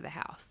the back of the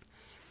house.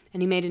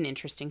 And he made an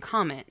interesting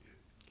comment.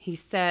 He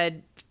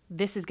said,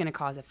 "This is going to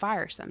cause a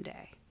fire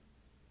someday."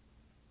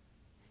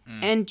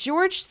 And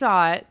George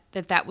thought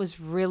that that was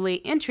really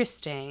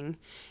interesting,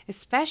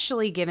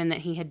 especially given that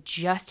he had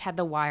just had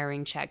the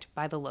wiring checked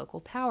by the local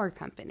power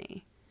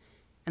company.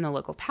 And the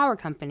local power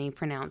company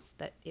pronounced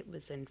that it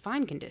was in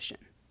fine condition.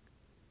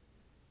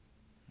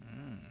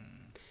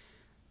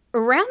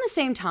 Around the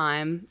same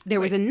time, there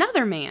was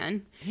another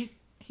man.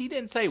 He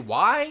didn't say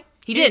why?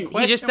 He didn't.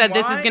 He just said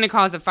this is going to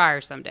cause a fire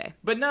someday.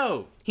 But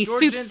no. He George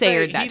didn't say-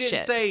 soothsayered that He didn't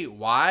shit. say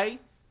why.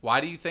 Why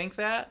do you think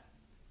that?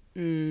 I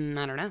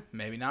don't know.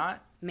 Maybe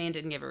not. Man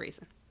didn't give a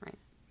reason,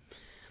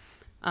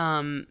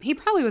 right? He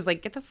probably was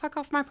like, "Get the fuck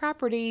off my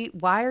property.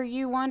 Why are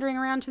you wandering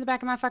around to the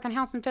back of my fucking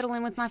house and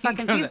fiddling with my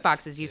fucking fuse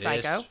boxes, you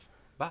psycho?" This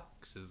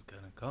box is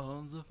gonna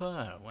cause a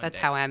fire one That's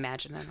day. how I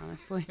imagine it,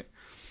 honestly.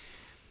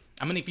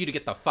 I'm gonna need you to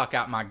get the fuck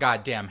out my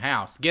goddamn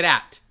house. Get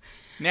out.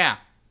 Now.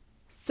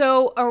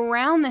 So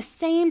around the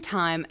same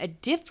time, a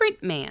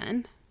different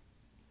man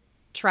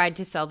tried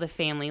to sell the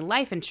family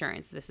life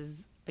insurance. This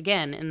is,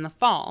 again, in the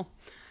fall.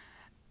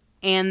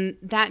 And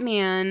that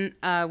man,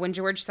 when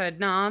George said,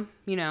 "Nah,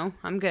 you know,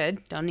 I'm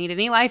good. Don't need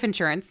any life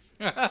insurance,"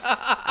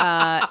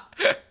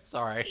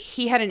 Sorry.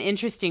 he had an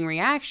interesting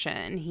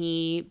reaction.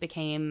 He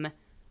became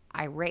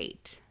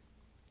irate.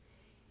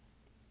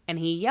 And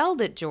he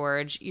yelled at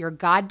George, "Your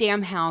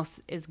goddamn house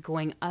is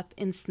going up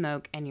in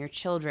smoke and your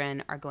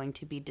children are going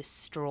to be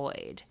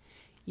destroyed.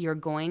 You're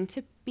going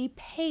to be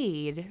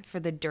paid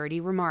for the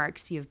dirty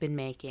remarks you've been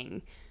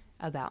making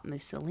about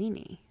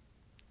Mussolini,"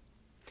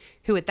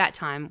 who at that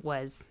time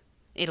was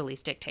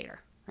Italy's dictator,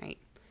 right?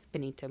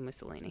 Benito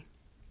Mussolini.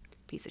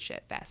 Piece of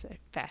shit,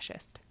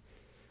 fascist.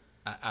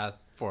 I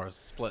for a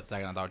split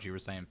second, I thought you were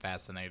saying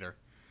fascinator.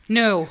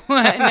 No,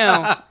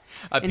 no.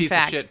 A In piece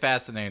fact. of shit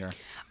fascinator.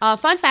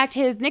 Fun fact,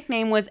 his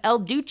nickname was El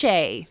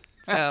Duce.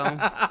 So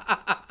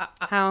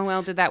how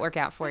well did that work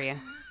out for you,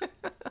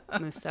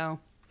 Musso?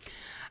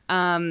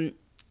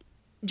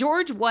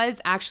 George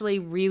was actually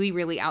really,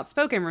 really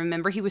outspoken.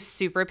 Remember, he was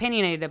super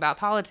opinionated about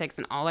politics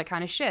and all that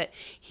kind of shit.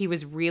 He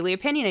was really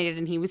opinionated,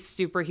 and he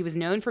was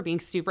known for being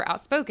super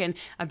outspoken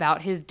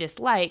about his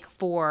dislike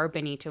for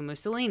Benito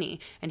Mussolini.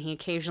 And he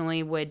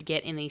occasionally would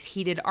get in these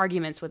heated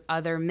arguments with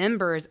other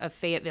members of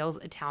Fayetteville's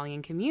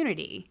Italian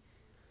community.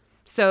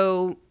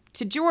 So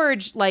to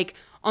George, like,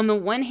 on the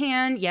one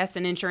hand, yes,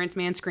 an insurance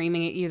man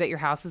screaming at you that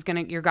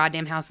your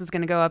goddamn house is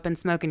gonna go up in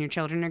smoke and your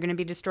children are gonna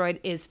be destroyed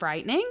is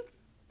frightening.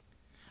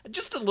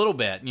 Just a little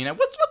bit, you know.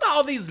 What's with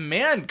all these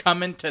men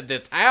coming to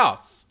this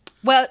house?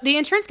 Well, the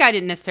insurance guy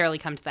didn't necessarily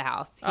come to the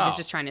house. He was Oh.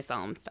 just trying to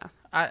sell him stuff.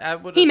 I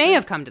would. He may assume-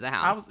 have come to the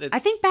house. I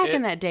think back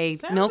in that day,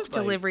 sounded milk like-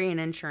 delivery and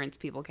insurance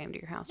people came to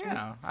your house, right?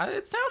 Yeah,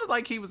 it sounded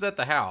like he was at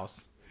the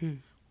house.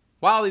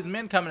 Why all these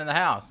men coming in the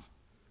house?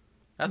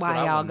 That's why what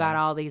I y'all wanna got know.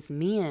 all these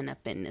men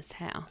up in this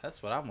house.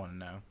 That's what I want to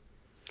know.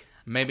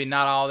 Maybe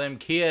not all them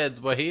kids,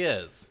 but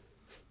his.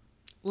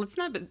 Let's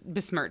not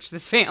besmirch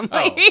this family.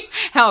 Oh.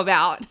 How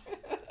about?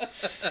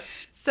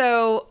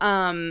 So,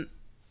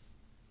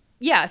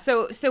 yeah.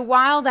 So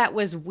while that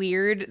was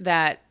weird,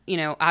 that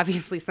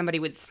obviously somebody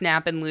would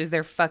snap and lose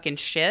their fucking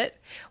shit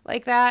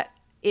like that,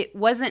 it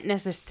wasn't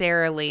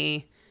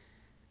necessarily.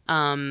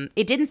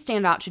 It didn't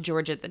stand out to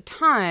George at the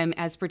time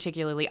as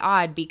particularly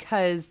odd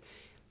because,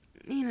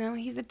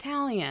 he's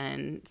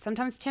Italian.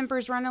 Sometimes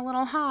tempers run a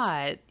little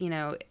hot,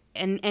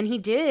 and he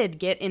did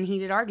get in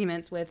heated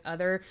arguments with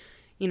other,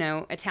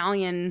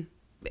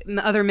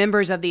 other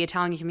members of the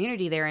Italian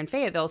community there in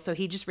Fayetteville. So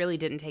he just really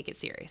didn't take it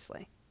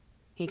seriously.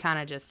 He kind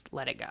of just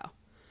let it go.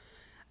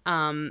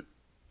 And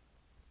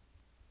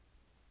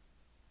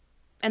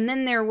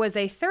then there was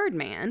a third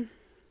man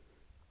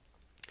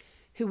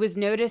who was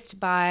noticed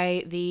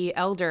by the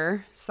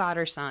elder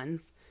Sauter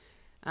sons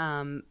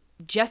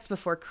just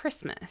before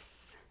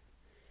Christmas.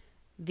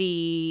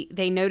 They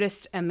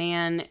noticed a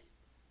man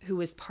who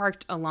was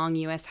parked along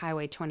U.S.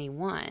 Highway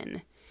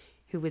 21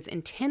 who was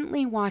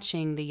intently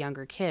watching the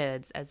younger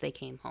kids as they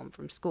came home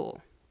from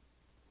school.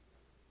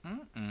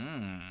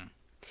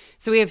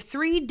 So we have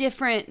 3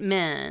 different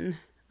men,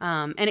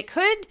 and it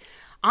could,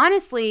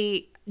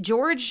 honestly,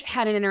 George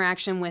had an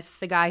interaction with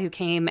the guy who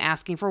came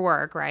asking for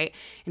work, right?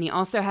 And he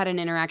also had an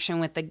interaction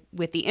with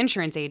the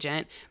insurance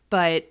agent,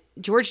 but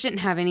George didn't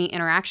have any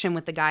interaction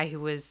with the guy who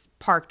was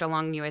parked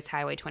along U.S.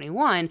 Highway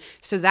 21.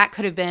 So that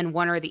could have been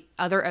one or the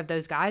other of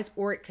those guys,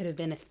 or it could have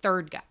been a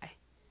third guy.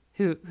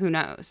 Who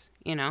knows,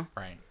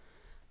 Right.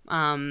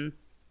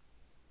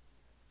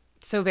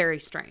 So very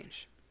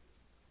strange.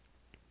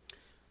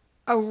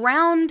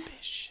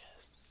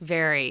 Suspicious.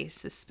 Very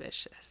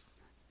suspicious.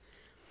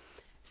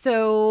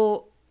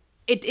 So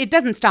it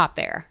doesn't stop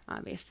there,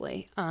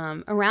 obviously.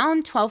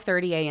 Around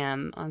 12:30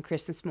 a.m. on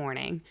Christmas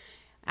morning,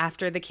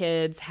 after the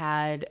kids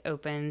had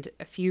opened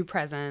a few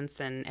presents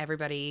and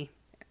everybody,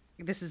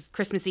 this is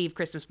Christmas Eve,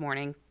 Christmas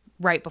morning,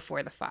 right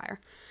before the fire.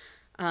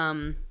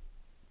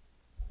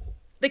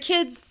 The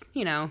kids,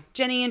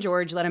 Jenny and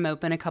George let them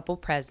open a couple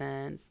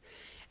presents,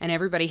 and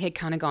everybody had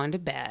kind of gone to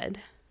bed.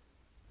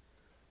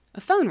 A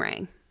phone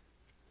rang.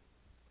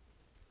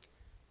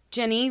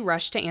 Jenny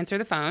rushed to answer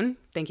the phone,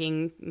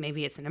 thinking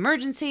maybe it's an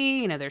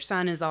emergency. Their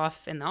son is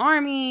off in the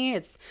army.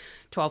 It's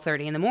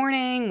 12:30 in the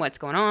morning. What's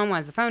going on? Why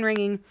is the phone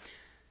ringing?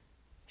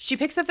 She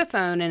picks up the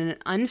phone, and an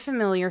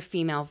unfamiliar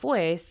female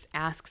voice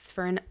asks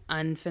for an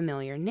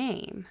unfamiliar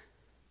name.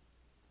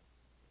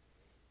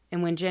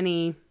 And when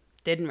Jenny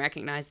didn't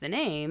recognize the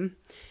name,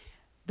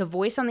 the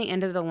voice on the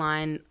end of the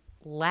line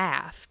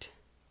laughed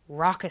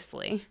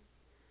raucously,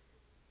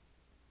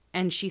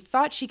 and she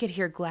thought she could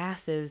hear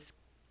glasses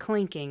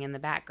clinking in the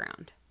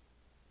background.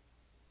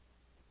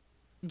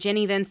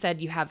 Jenny then said,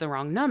 "You have the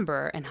wrong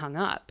number," and hung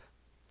up.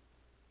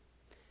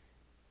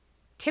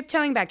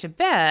 Tiptoeing back to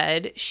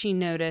bed, she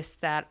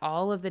noticed that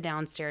all of the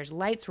downstairs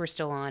lights were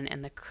still on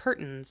and the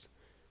curtains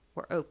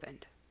were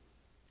opened.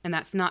 And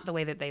that's not the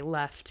way that they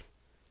left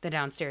the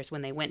downstairs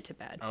when they went to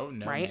bed. Oh,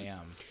 no, right?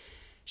 ma'am.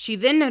 She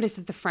then noticed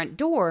that the front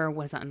door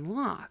was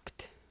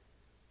unlocked.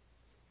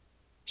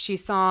 She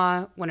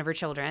saw one of her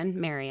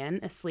children, Marion,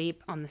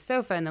 asleep on the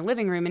sofa in the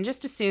living room, and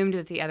just assumed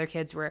that the other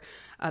kids were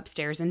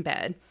upstairs in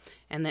bed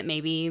and that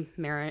maybe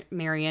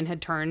Marion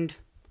had turned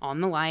on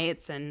the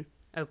lights and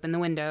opened the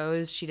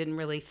windows. She didn't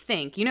really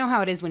think. You know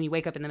how it is when you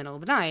wake up in the middle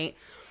of the night.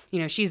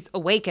 She's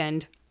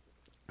awakened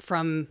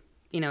from,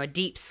 a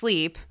deep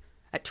sleep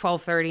at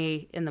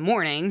 12:30 in the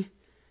morning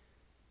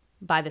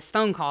by this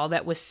phone call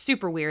that was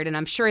super weird, and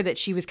I'm sure that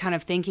she was kind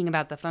of thinking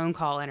about the phone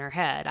call in her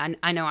head.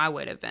 I know I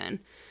would have been.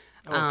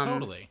 Oh,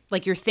 totally.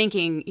 Like, you're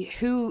thinking,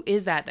 who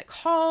is that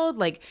called?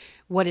 Like,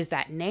 what is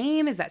that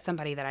name? Is that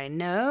somebody that I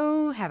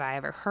know? Have I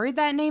ever heard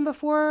that name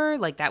before?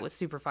 Like, that was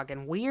super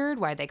fucking weird.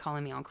 Why are they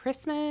calling me on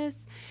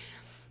Christmas?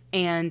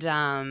 And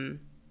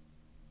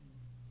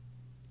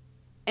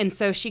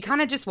so she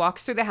kind of just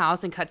walks through the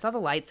house and cuts all the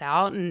lights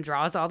out and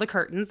draws all the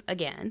curtains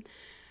again.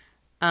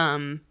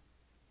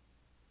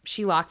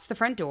 She locks the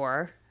front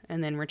door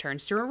and then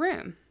returns to her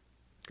room,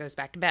 goes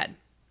back to bed.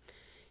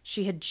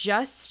 She had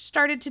just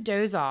started to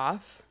doze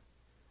off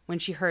when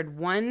she heard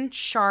one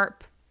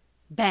sharp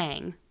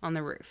bang on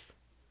the roof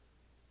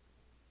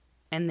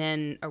and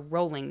then a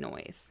rolling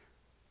noise.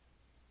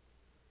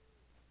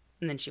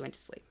 And then she went to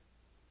sleep.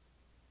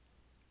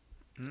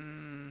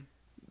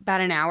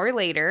 About an hour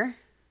later,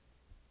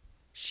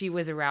 she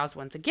was aroused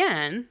once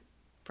again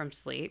from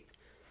sleep,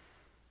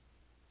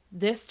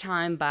 this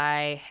time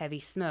by heavy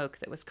smoke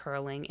that was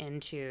curling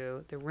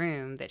into the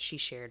room that she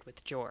shared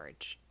with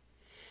George.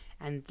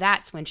 And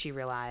that's when she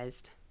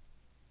realized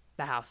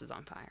the house is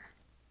on fire.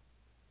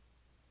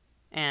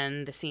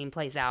 And the scene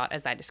plays out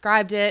as I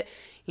described it,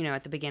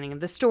 at the beginning of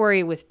the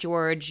story with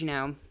George,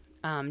 Jenny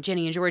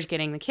and George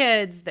getting the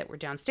kids that were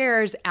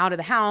downstairs out of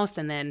the house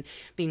and then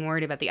being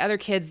worried about the other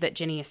kids that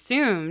Jenny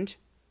assumed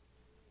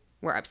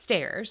were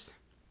upstairs.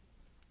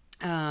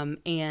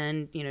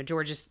 And,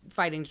 George is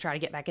fighting to try to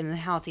get back into the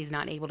house. He's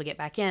not able to get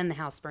back in. The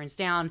house burns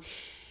down.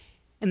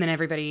 And then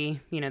everybody,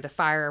 the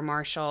fire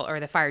marshal or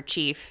the fire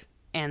chief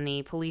and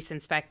the police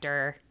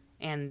inspector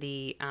and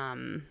the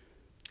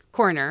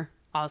coroner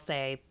all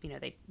say,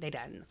 they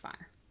died in the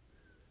fire.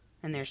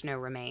 And there's no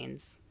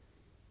remains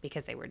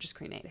because they were just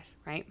cremated,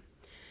 right?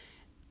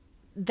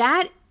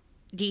 That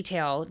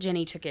detail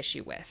Jenny took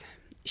issue with.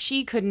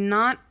 She could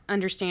not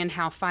understand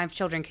how 5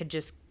 children could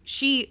just,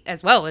 she,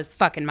 as well as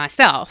fucking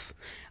myself,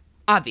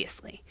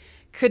 obviously,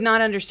 could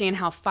not understand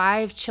how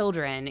 5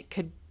 children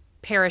could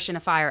perish in a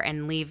fire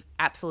and leave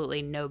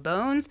absolutely no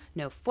bones,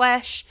 no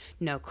flesh,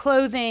 no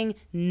clothing,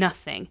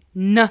 nothing.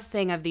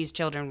 Nothing of these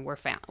children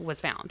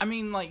was found. I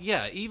mean,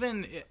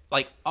 even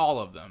all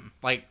of them.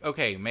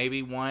 Okay,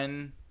 maybe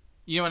one,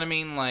 you know what I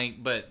mean?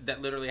 But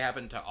that literally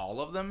happened to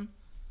all of them?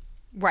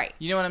 Right.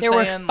 You know what I'm saying?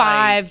 There were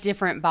 5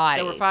 different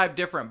bodies. There were 5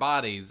 different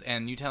bodies,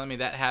 and you telling me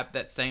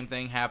that same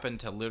thing happened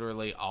to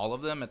literally all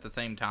of them at the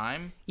same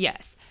time?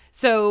 Yes.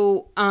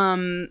 So,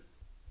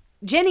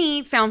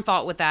 Jenny found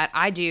fault with that.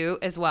 I do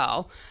as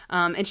well.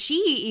 And she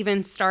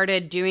even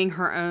started doing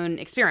her own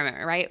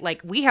experiment,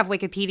 right? We have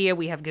Wikipedia,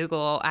 we have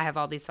Google, I have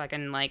all these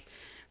fucking,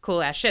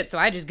 cool ass shit. So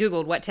I just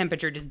Googled what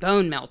temperature does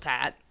bone melt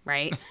at,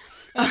 right?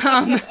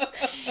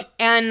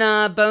 And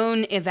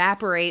bone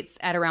evaporates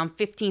at around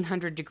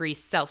 1,500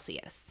 degrees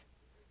Celsius.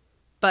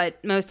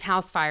 But most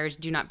house fires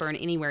do not burn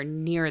anywhere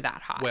near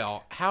that hot.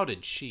 Well, how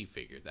did she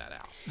figure that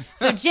out?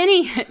 So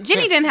Jenny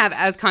didn't have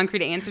as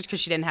concrete answers because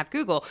she didn't have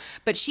Google,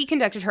 but she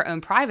conducted her own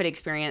private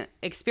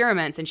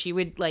experiments, and she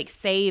would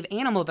save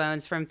animal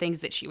bones from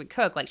things that she would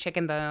cook, like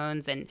chicken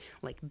bones and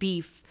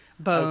beef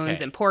bones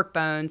and pork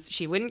bones.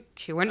 She wasn't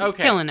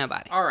killing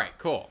nobody. All right,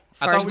 cool. As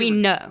far as we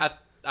know.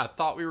 I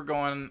thought we were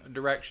going a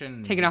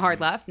direction. Taking a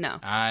hard left? No.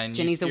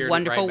 Jenny's a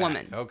wonderful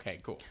woman. Okay,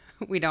 cool.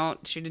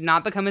 She did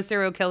not become a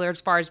serial killer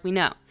as far as we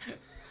know.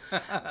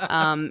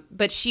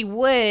 But she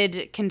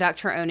would conduct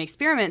her own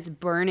experiments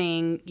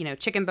burning,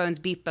 chicken bones,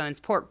 beef bones,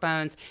 pork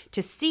bones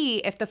to see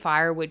if the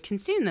fire would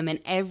consume them. And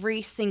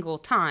every single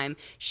time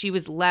she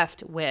was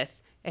left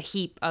with a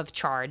heap of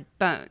charred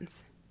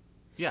bones.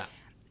 Yeah.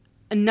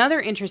 Another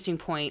interesting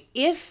point,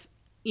 if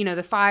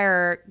the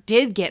fire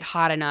did get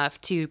hot enough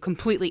to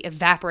completely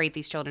evaporate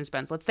these children's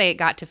bones, let's say it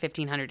got to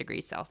 1,500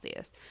 degrees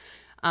Celsius,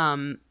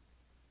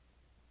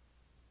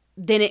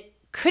 then it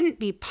couldn't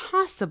be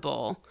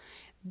possible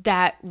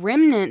that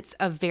remnants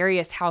of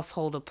various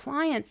household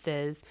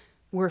appliances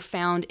were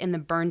found in the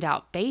burned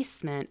out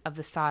basement of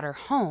the Sodder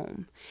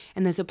home.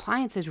 And those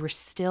appliances were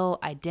still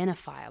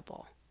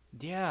identifiable.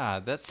 Yeah,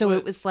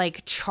 it was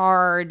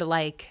charred,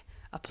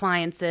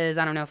 appliances.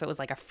 I don't know if it was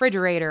a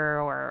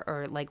refrigerator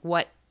or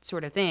what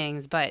sort of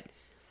things, but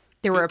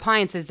there were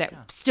appliances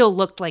that still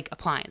looked like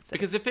appliances.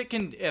 Because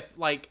if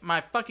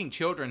my fucking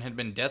children had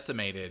been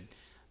decimated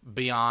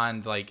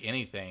beyond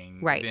anything,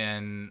 right,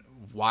 then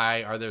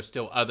why are there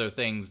still other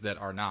things that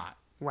are not?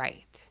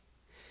 Right.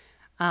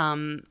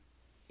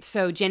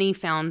 So Jenny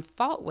found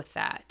fault with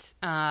that.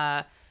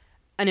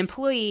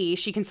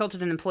 She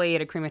consulted an employee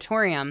at a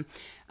crematorium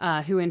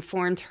who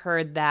informed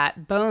her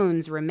that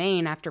bones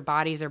remain after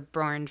bodies are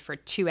burned for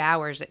 2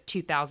 hours at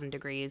 2,000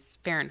 degrees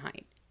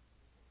Fahrenheit.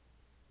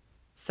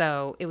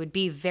 So it would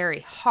be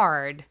very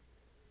hard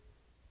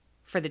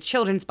for the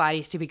children's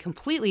bodies to be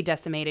completely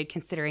decimated,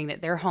 considering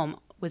that their home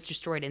was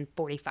destroyed in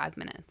 45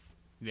 minutes.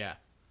 Yeah.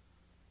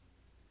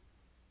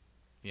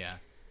 Yeah.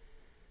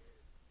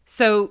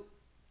 So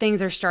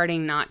things are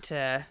starting not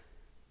to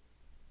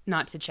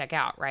check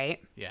out, right?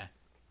 Yeah.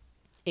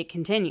 It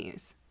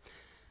continues.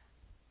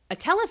 A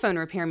telephone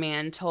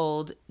repairman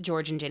told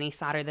George and Jenny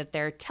Sodder that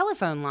their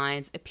telephone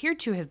lines appeared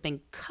to have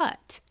been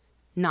cut,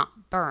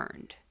 not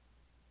burned.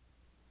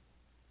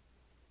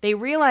 They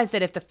realized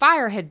that if the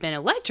fire had been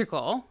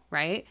electrical,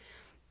 right,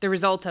 the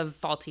result of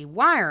faulty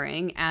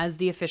wiring, as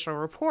the official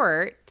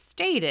report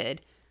stated,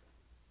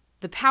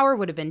 the power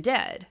would have been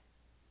dead.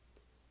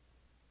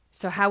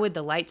 So how would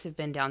the lights have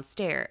been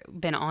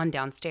on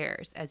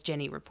downstairs, as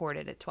Jenny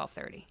reported at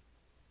 12:30?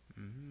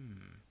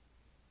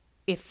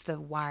 If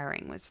the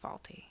wiring was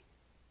faulty.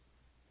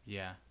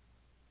 Yeah.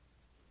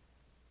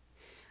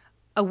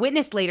 A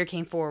witness later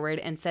came forward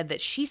and said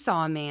that she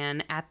saw a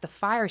man at the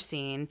fire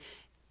scene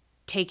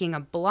taking a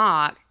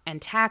block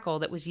and tackle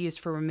that was used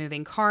for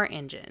removing car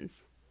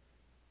engines.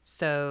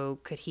 So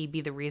could he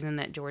be the reason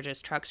that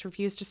George's trucks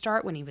refused to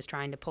start when he was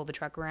trying to pull the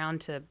truck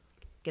around to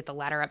get the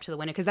ladder up to the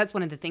window? Because that's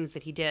one of the things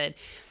that he did.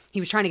 He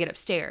was trying to get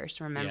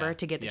upstairs, remember,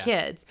 to get the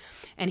kids.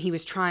 And he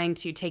was trying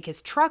to take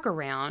his truck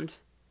around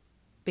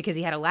because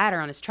he had a ladder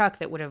on his truck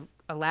that would have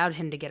allowed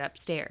him to get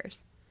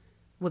upstairs.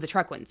 Well, the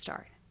truck wouldn't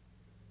start.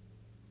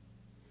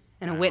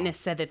 And a witness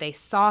said that they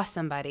saw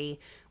somebody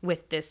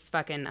with this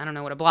fucking, I don't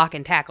know what a block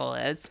and tackle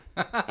is,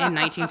 in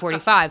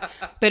 1945.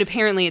 But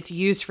apparently it's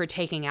used for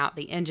taking out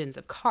the engines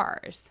of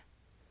cars.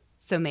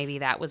 So maybe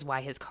that was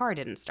why his car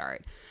didn't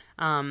start.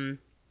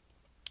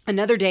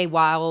 Another day,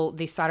 while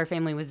the Sodder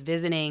family was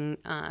visiting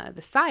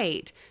the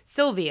site,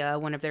 Sylvia,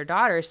 one of their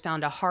daughters,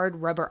 found a hard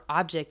rubber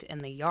object in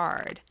the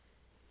yard.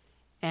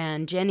 And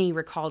and Jenny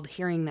recalled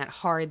hearing that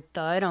hard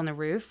thud on the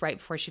roof right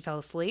before she fell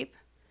asleep,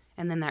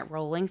 and then that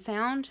rolling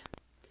sound.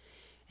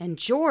 And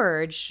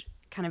George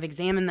kind of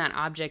examined that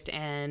object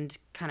and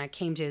kind of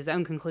came to his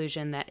own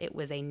conclusion that it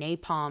was a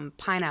napalm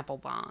pineapple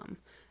bomb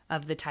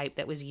of the type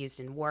that was used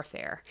in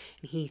warfare.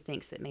 And he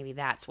thinks that maybe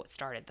that's what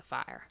started the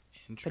fire,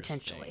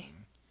 potentially.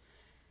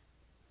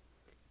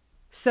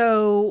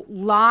 So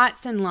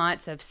lots and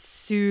lots of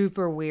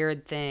super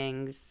weird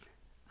things,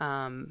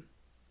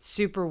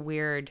 super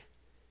weird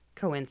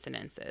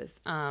coincidences.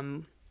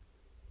 One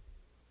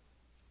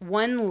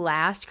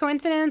last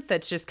coincidence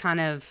that's just kind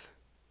of,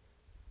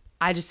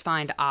 I just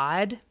find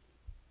odd.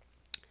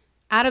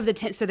 Out of the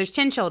 10, so there's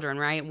 10 children,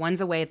 right?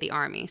 One's away at the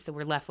army, so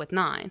we're left with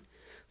 9.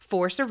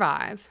 4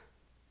 survive.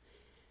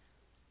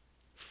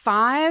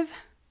 5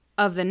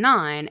 of the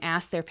 9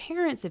 asked their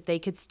parents if they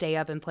could stay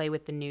up and play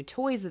with the new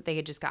toys that they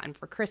had just gotten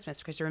for Christmas.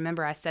 Because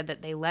remember, I said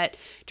that they let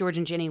George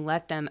and Jenny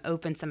let them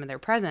open some of their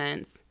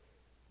presents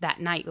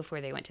that night before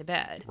they went to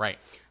bed. Right.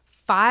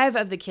 5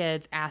 of the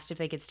kids asked if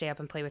they could stay up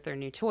and play with their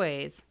new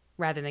toys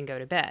rather than go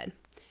to bed.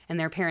 And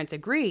their parents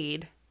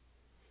agreed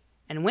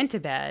and went to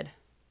bed.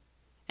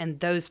 And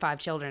those 5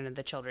 children are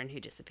the children who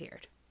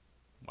disappeared.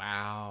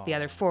 Wow. The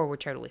other 4 were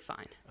totally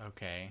fine.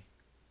 Okay.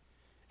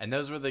 And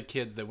those were the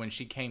kids that when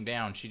she came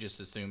down, she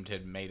just assumed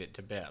had made it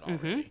to bed already.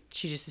 Mm-hmm.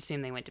 She just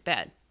assumed they went to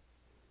bed.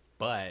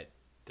 But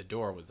the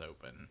door was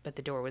open. But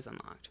the door was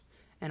unlocked.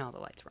 And all the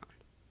lights were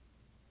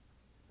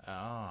on.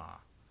 Ah.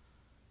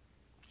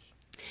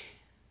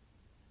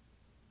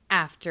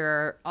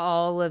 After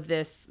all of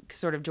this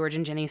sort of George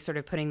and Jenny sort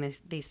of putting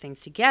these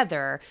things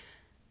together,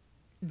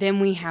 then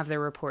we have the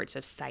reports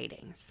of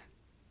sightings.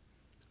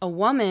 A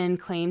woman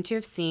claimed to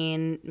have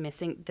seen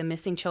the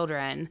missing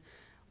children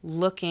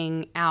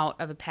looking out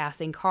of a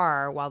passing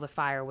car while the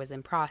fire was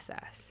in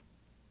process.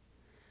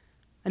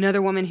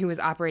 Another woman who was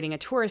operating a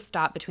tourist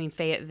stop between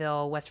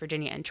Fayetteville, West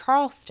Virginia, and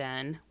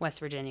Charleston, West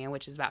Virginia,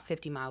 which is about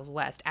 50 miles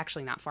west,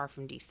 actually not far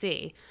from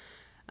D.C.,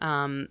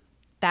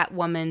 that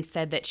woman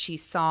said that she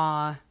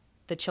saw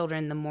the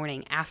children the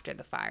morning after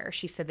the fire.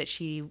 She said that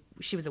she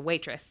was a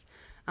waitress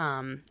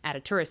at a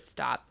tourist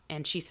stop,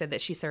 and she said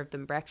that she served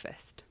them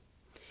breakfast.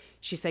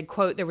 She said,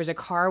 quote, there was a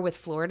car with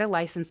Florida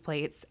license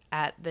plates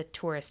at the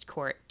tourist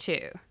court,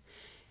 too.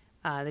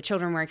 The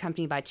children were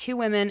accompanied by 2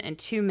 women and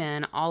 2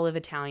 men, all of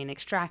Italian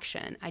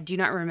extraction. I do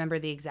not remember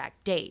the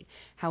exact date.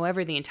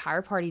 However, the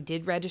entire party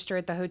did register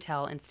at the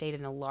hotel and stayed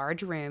in a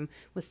large room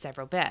with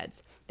several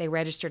beds. They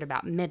registered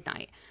about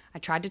midnight. I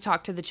tried to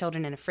talk to the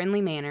children in a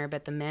friendly manner,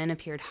 but the men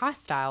appeared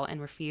hostile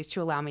and refused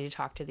to allow me to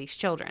talk to these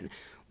children.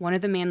 One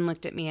of the men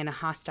looked at me in a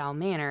hostile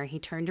manner. He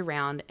turned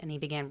around and he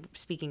began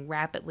speaking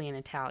rapidly in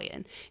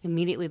Italian.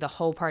 Immediately, the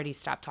whole party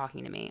stopped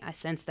talking to me. I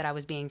sensed that I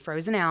was being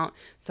frozen out,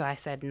 so I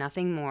said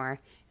nothing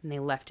more, and they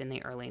left in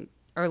the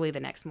early the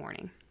next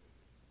morning.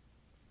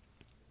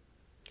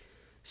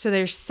 So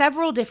there's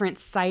several different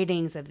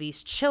sightings of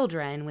these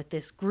children with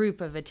this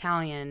group of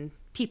Italian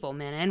people,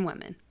 men and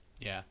women.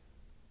 Yeah.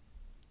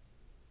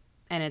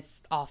 And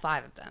it's all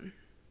 5 of them.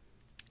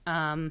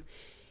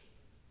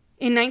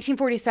 In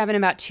 1947,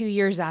 about 2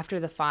 years after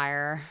the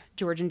fire,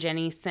 George and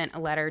Jenny sent a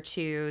letter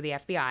to the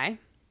FBI,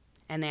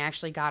 and they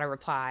actually got a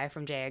reply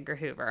from J. Edgar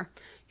Hoover,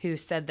 who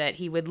said that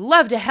he would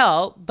love to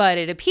help, but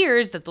it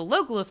appears that the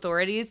local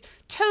authorities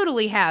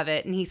totally have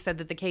it, and he said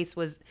that the case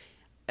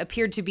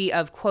appeared to be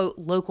of, quote,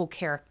 local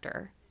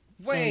character.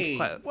 Wait,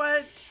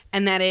 what?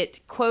 And that it,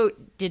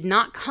 quote, did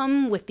not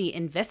come with the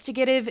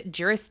investigative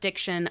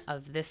jurisdiction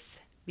of this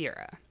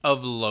bureau.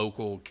 Of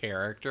local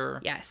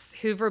character? Yes.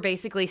 Hoover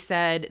basically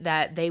said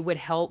that they would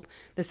help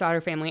the Sauter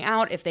family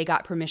out if they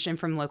got permission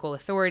from local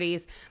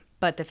authorities,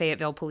 but the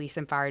Fayetteville Police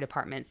and Fire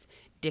Departments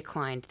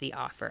declined the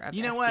offer of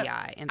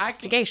FBI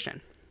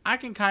investigation. I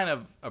can kind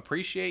of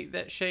appreciate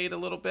that shade a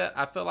little bit.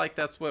 I feel like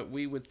that's what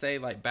we would say,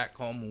 like, back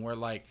home when we're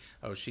like,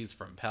 oh, she's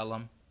from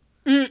Pelham.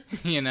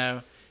 You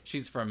know?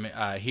 She's from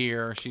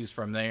here. She's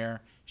from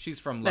there. She's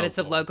from local. But it's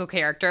of local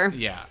character.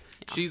 Yeah.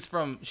 She's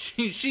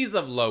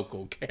of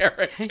local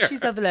character.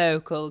 She's of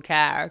local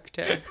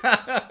character.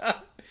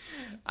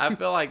 I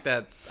feel like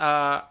that's... is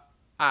that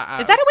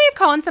a way of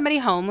calling somebody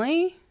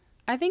homely?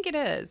 I think it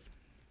is.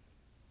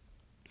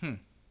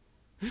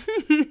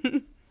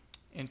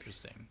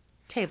 Interesting.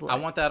 Table it. I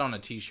want that on a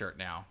t-shirt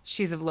now.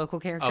 She's of local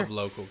character. Of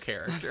local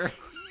character.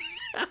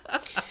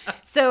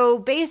 So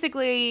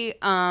basically,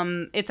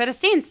 it's at a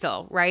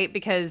standstill, right?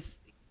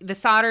 Because the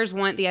Sauters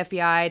want the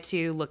FBI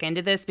to look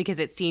into this because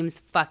it seems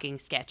fucking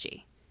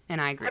sketchy.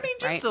 And I agree. I mean,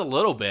 just a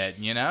little bit,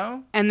 you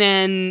know? And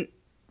then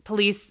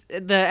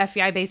the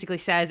FBI basically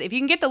says, if you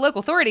can get the local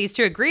authorities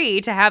to agree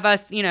to have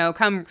us,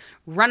 come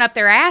run up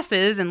their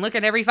asses and look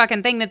at every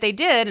fucking thing that they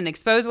did and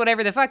expose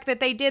whatever the fuck that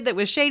they did that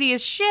was shady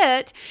as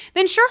shit,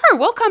 then sure,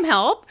 we'll come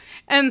help.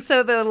 And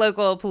so the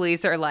local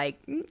police are like,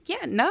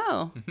 yeah,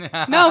 no,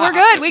 we're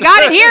good. We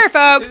got it here,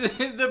 folks.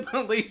 The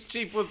police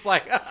chief was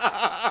like,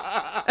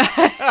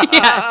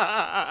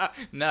 yes.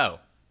 No.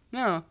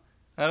 I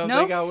don't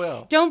think I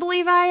will. Don't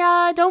believe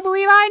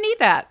I need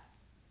that.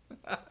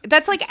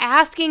 That's like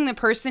asking the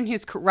person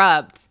who's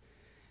corrupt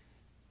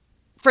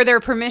for their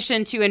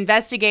permission to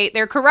investigate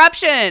their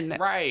corruption.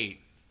 Right.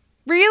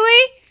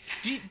 Really?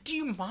 Do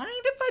you mind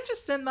if I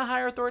just send the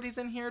higher authorities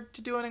in here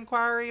to do an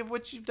inquiry of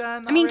what you've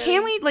done? I mean, already?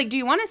 can we? Like, do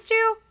you want us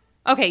to?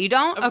 Okay, you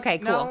don't? Okay,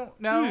 cool.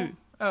 No.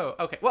 Oh,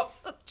 okay. Well,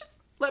 just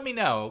let me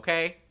know,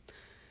 okay?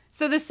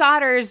 So the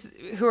Sodders,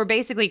 who are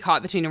basically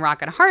caught between a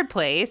rock and a hard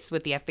place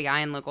with the FBI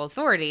and local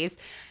authorities,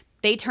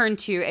 they turned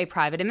to a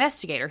private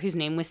investigator whose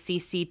name was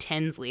C.C.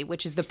 Tinsley,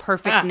 which is the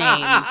perfect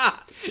name.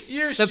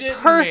 You're the shitting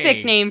perfect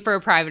me. name for a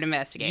private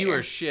investigator. You are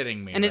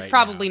shitting me. And it's right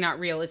probably now. not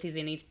real if he's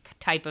any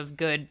type of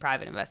good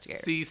private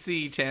investigator.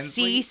 C.C.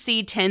 Tinsley.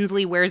 C.C.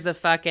 Tinsley wears a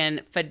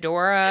fucking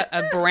fedora,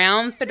 a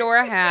brown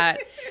fedora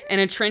hat,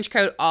 and a trench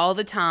coat all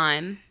the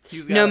time,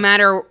 no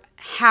matter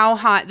how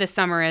hot the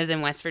summer is in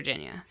West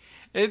Virginia.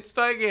 It's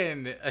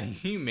fucking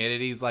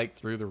humidity's like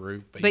through the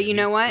roof. But you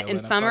know what?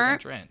 In summer,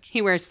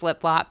 he wears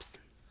flip-flops.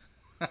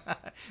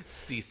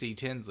 C.C.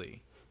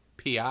 Tinsley.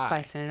 P.I.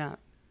 Spicing it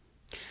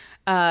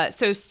up.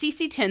 So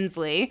C.C.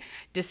 Tinsley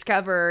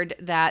discovered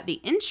that the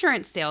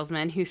insurance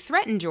salesman who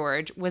threatened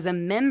George was a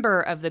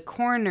member of the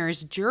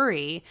coroner's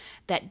jury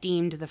that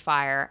deemed the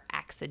fire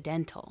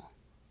accidental.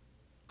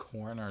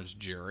 Coroner's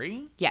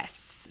jury? Yes.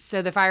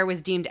 So the fire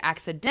was deemed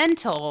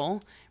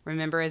accidental,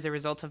 remember, as a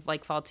result of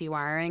like faulty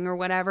wiring or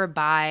whatever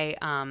by,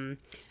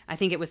 I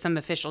think it was some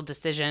official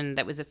decision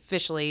that was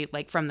officially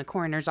like from the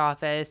coroner's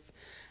office.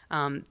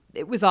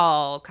 It was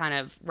all kind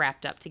of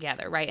wrapped up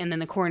together, right? And then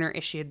the coroner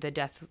issued the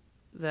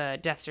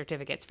death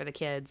certificates for the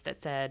kids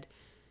that said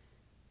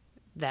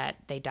that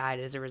they died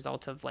as a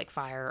result of like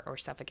fire or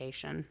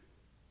suffocation.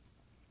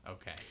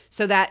 Okay.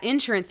 So that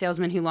insurance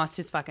salesman who lost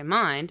his fucking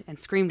mind and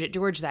screamed at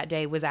George that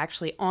day was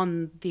actually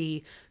on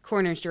the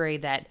coroner's jury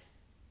that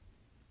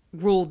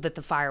ruled that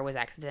the fire was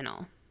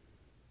accidental.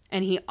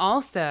 And he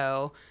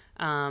also,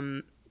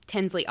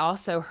 Tinsley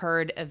also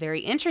heard a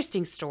very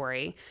interesting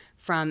story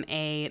from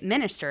a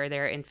minister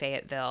there in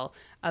Fayetteville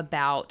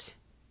about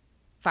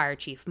Fire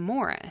Chief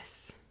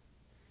Morris.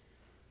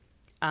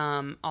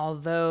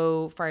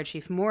 Although Fire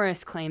Chief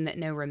Morris claimed that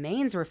no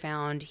remains were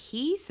found,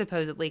 he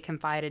supposedly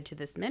confided to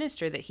this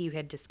minister that he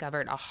had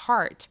discovered a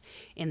heart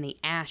in the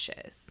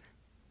ashes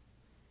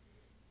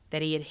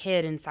that he had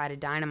hid inside a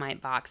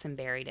dynamite box and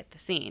buried at the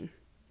scene.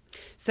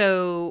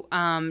 So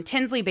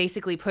Tinsley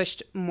basically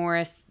pushed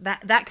Morris,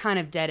 that kind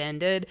of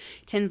dead-ended.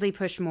 Tinsley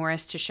pushed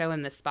Morris to show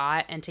him the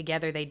spot, and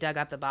together they dug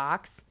up the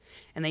box,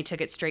 and they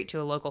took it straight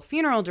to a local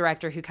funeral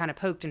director who kind of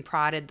poked and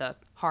prodded the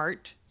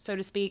heart, so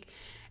to speak,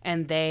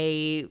 and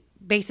they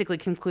basically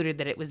concluded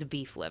that it was a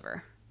beef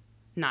liver,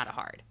 not a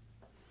heart.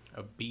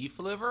 A beef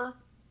liver?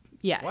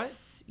 Yes.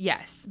 What?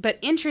 Yes. But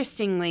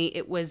interestingly,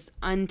 it was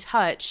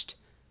untouched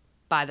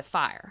by the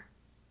fire.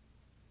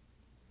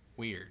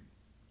 Weird.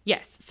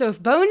 Yes. So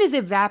if bone is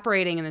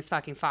evaporating in this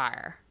fucking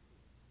fire,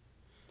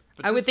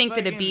 But I would this think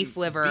that a fucking beef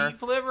liver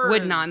is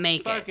would not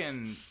make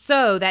fucking... it.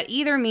 So that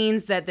either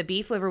means that the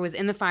beef liver was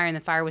in the fire and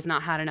the fire was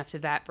not hot enough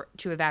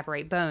to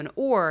evaporate bone,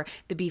 or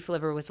the beef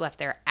liver was left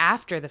there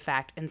after the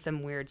fact in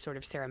some weird sort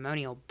of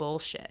ceremonial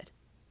bullshit.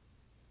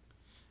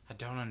 I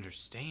don't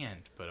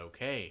understand, but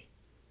okay.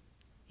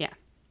 Yeah.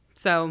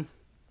 So,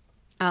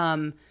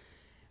 over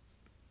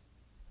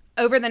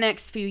the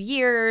next few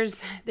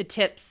years, the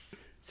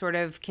tips sort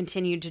of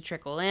continued to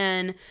trickle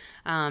in.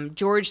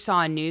 George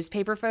saw a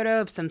newspaper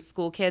photo of some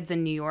school kids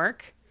in New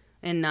York,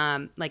 in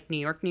New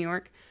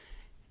York,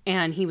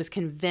 and he was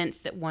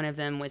convinced that one of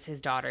them was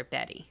his daughter,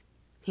 Betty.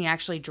 He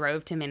actually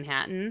drove to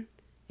Manhattan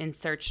in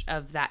search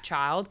of that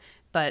child,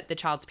 but the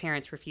child's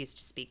parents refused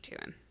to speak to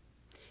him.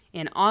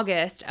 In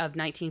August of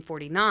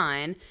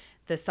 1949,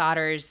 the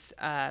Sodders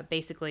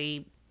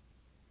basically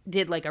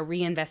did like a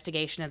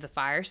reinvestigation of the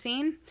fire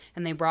scene,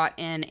 and they brought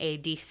in a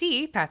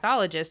DC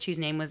pathologist whose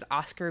name was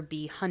Oscar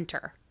B.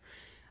 Hunter.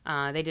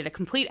 They did a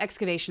complete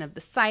excavation of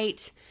the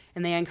site,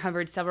 and they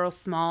uncovered several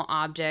small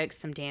objects,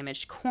 some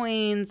damaged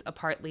coins, a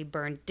partly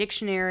burned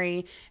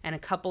dictionary, and a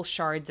couple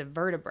shards of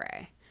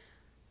vertebrae.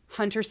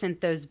 Hunter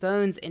sent those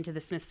bones into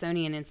the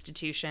Smithsonian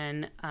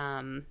Institution,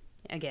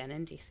 again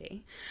in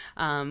DC,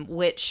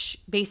 which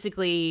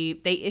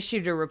basically they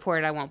issued a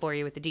report. I won't bore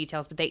you with the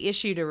details, but they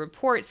issued a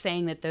report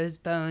saying that those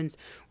bones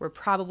were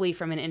probably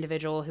from an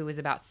individual who was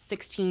about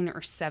 16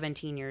 or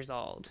 17 years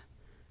old.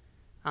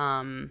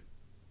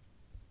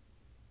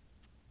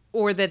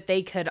 Or that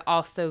they could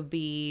also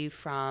be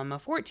from a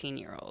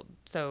 14-year-old.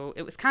 So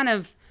it was kind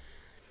of,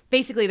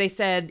 basically they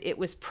said it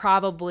was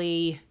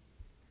probably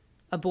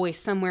a boy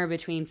somewhere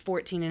between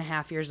 14 and a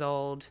half years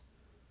old,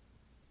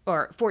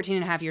 or 14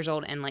 and a half years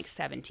old and like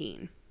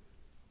 17.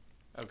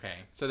 Okay.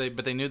 So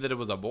they knew that it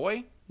was a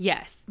boy?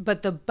 Yes,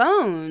 but the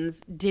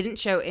bones didn't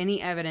show any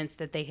evidence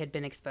that they had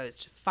been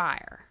exposed to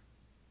fire.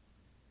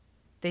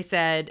 They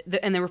said,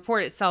 and the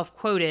report itself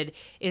quoted,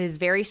 "It is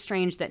very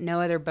strange that no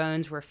other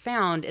bones were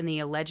found in the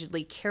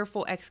allegedly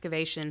careful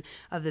excavation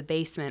of the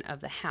basement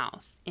of the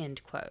house,"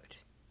 end quote.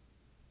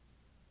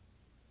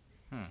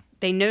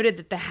 They noted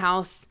that the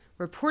house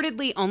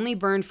reportedly only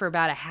burned for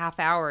about a half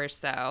hour or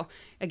so.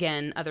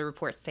 Again, other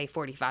reports say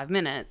 45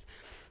 minutes.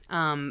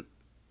 And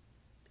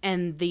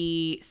And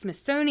the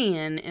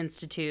Smithsonian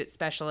Institute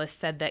specialist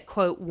said that,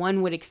 quote,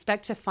 one would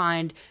expect to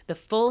find the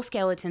full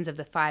skeletons of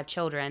the 5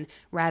 children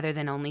rather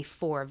than only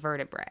 4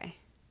 vertebrae.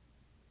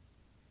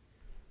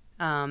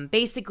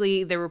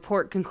 Basically, the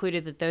report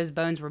concluded that those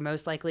bones were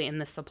most likely in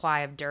the supply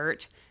of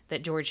dirt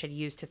that George had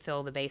used to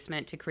fill the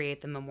basement to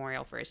create the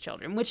memorial for his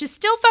children, which is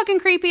still fucking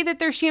creepy that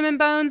there's human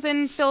bones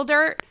and fill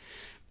dirt,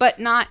 but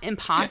not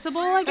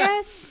impossible, I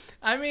guess.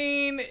 I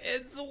mean,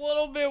 it's a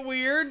little bit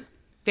weird.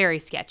 Very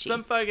sketchy.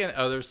 Some fucking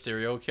other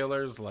serial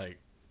killers, like,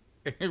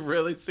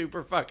 really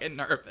super fucking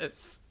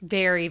nervous.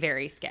 Very,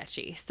 very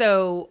sketchy.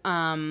 So,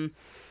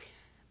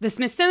 the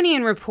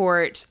Smithsonian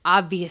report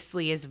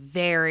obviously is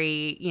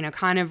very,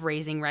 kind of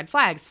raising red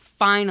flags.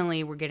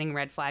 Finally, we're getting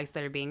red flags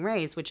that are being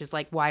raised, which is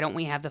like, why don't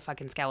we have the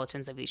fucking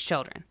skeletons of these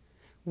children?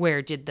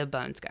 Where did the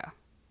bones go?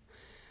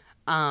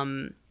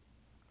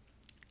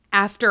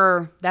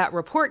 After that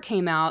report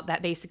came out,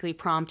 that basically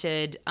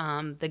prompted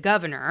the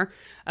governor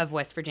of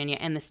West Virginia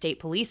and the state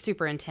police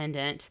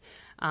superintendent,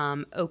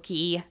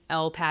 Okie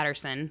L.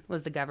 Patterson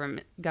was the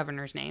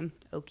governor's name,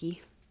 Okie.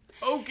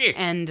 Okay.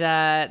 And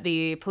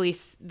the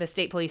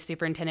state police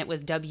superintendent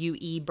was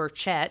W.E.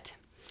 Burchett.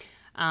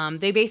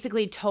 They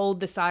basically told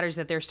the Sodders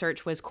that their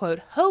search was, quote,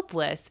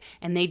 hopeless,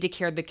 and they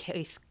declared the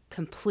case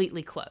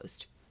completely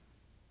closed.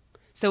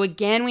 So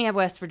again, we have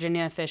West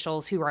Virginia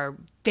officials who are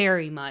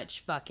very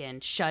much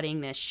fucking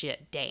shutting this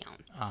shit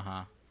down.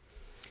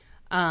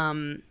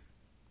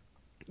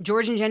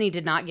 George and Jenny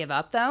did not give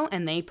up, though,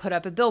 and they put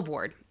up a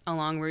billboard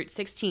along Route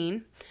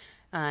 16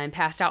 and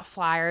passed out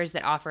flyers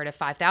that offered a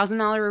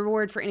 $5,000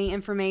 reward for any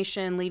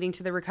information leading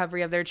to the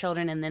recovery of their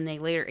children, and then they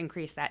later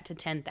increased that to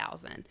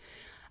 $10,000.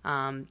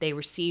 They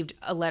received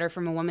a letter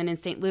from a woman in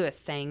St. Louis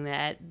saying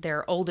that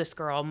their oldest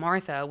girl,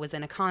 Martha, was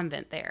in a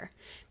convent there.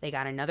 They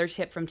got another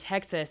tip from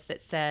Texas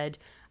that said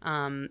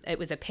it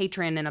was a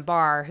patron in a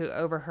bar who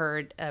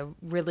overheard a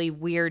really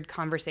weird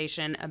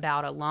conversation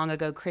about a long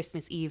ago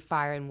Christmas Eve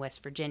fire in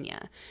West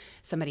Virginia.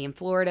 Somebody in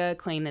Florida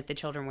claimed that the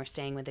children were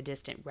staying with a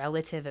distant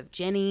relative of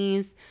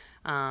Jenny's.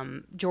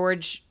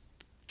 George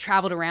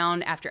traveled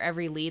around after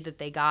every lead that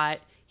they got.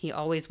 He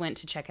always went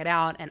to check it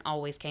out and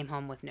always came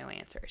home with no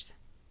answers.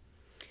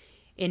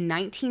 In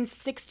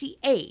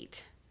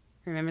 1968,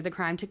 remember the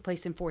crime took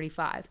place in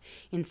 45.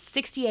 In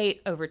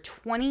 68, over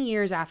 20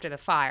 years after the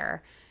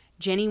fire,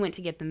 Jenny went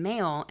to get the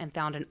mail and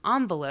found an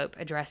envelope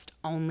addressed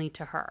only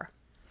to her.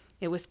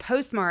 It was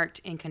postmarked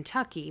in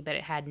Kentucky, but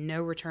it had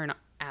no return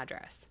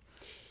address.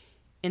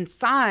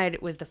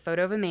 Inside was the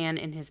photo of a man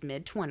in his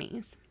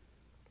mid-20s.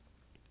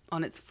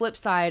 On its flip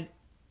side,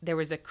 there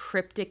was a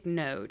cryptic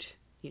note.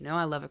 You know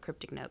I love a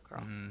cryptic note,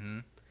 girl. Mm-hmm.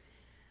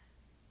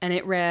 And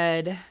it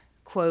read,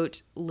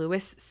 quote,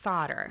 Louis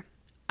Sodder,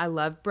 I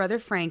love Brother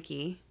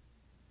Frankie,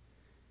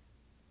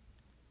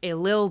 a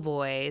Lil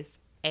Boys,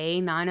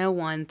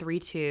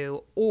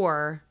 A90132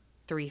 or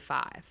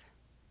 35,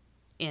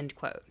 end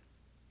quote.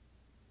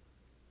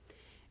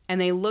 And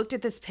they looked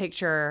at this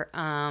picture,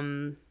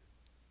 and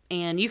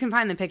you can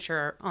find the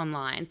picture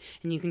online,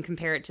 and you can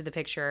compare it to the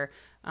picture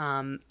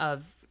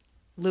of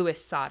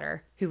Louis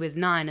Sodder, who was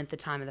 9 at the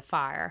time of the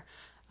fire.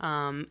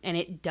 And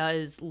it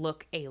does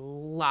look a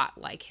lot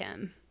like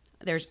him.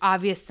 There's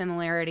obvious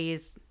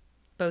similarities.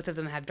 Both of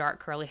them have dark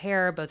curly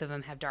hair. Both of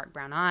them have dark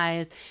brown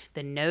eyes.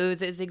 The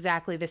nose is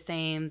exactly the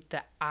same.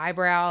 The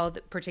eyebrow,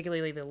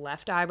 particularly the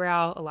left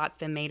eyebrow, a lot's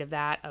been made of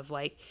that, of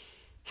like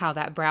how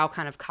that brow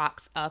kind of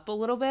cocks up a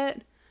little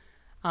bit.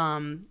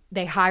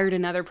 They hired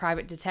another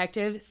private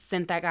detective,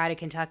 sent that guy to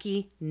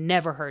Kentucky,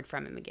 never heard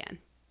from him again.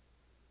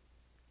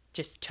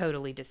 Just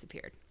totally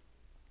disappeared.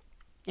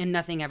 And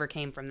nothing ever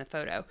came from the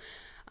photo.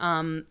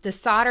 The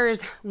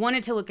Sodders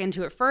wanted to look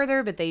into it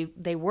further, but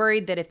they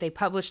worried that if they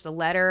published the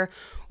letter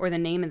or the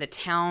name of the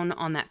town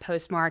on that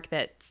postmark,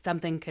 that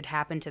something could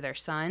happen to their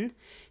son.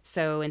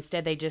 So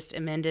instead, they just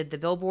amended the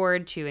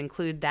billboard to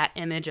include that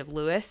image of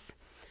Louis.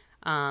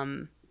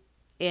 In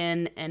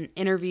an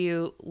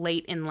interview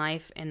late in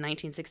life in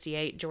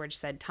 1968, George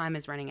said, "Time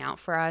is running out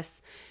for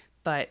us,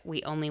 but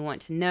we only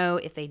want to know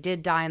if they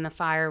did die in the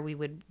fire. We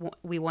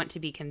want to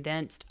be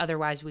convinced.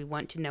 Otherwise, we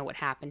want to know what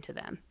happened to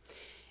them."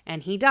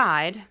 And he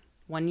died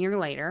 1 year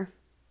later,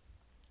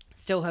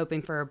 still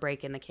hoping for a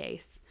break in the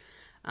case.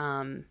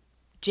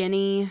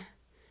 Jenny,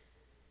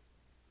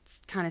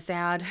 it's kind of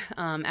sad.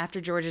 After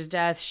George's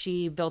death,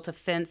 she built a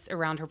fence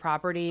around her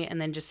property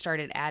and then just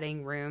started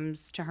adding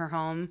rooms to her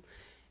home.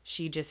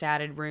 She just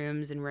added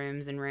rooms and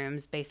rooms and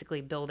rooms,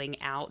 basically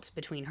building out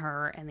between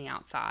her and the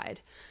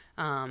outside.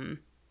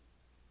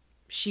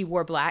 She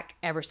wore black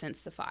ever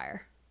since the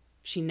fire.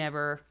 She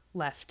never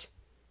left.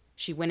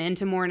 She went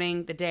into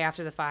mourning the day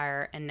after the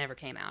fire and never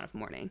came out of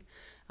mourning.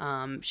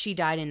 She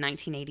died in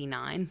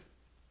 1989,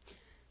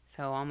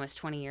 so almost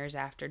 20 years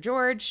after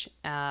George.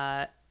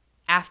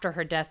 After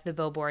her death, the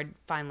billboard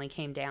finally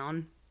came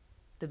down.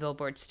 The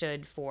billboard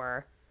stood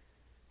for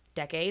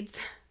decades.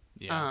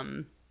 Yeah.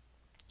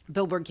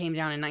 Billboard came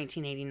down in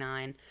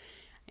 1989,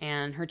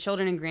 and her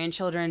children and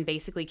grandchildren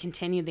basically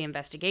continued the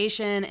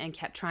investigation and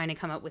kept trying to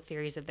come up with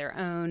theories of their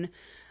own.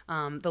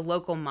 The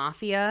local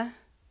mafia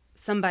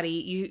somebody,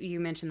 you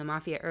mentioned the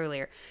mafia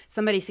earlier.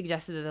 Somebody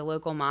suggested that the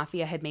local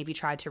mafia had maybe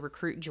tried to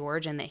recruit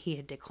George and that he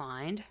had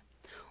declined,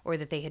 or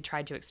that they had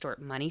tried to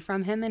extort money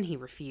from him and he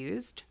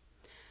refused.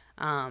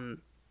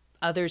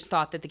 Others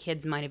thought that the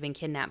kids might have been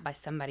kidnapped by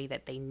somebody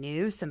that they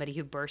knew, somebody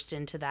who burst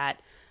into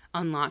that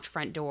unlocked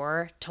front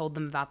door, told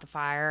them about the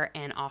fire,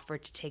 and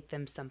offered to take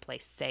them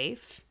someplace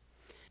safe.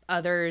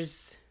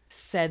 Others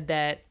said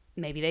that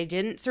maybe they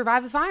didn't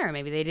survive the fire.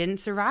 Maybe they didn't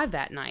survive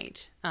that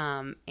night.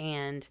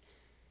 And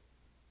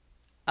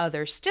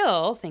others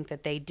still think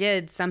that they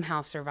did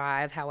somehow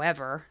survive,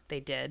 however they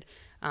did,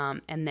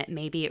 and that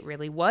maybe it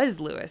really was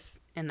Lewis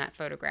in that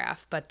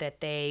photograph, but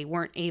that they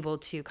weren't able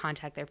to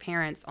contact their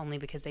parents only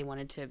because they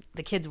wanted to,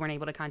 the kids weren't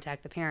able to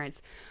contact the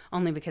parents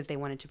only because they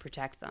wanted to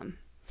protect them.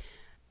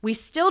 We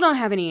still don't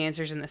have any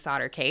answers in the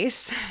Sodder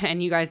case,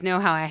 and you guys know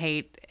how I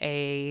hate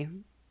a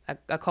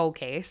cold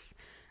case.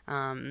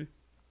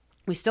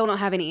 We still don't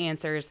have any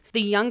answers.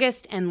 The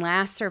youngest and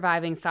last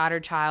surviving Sodder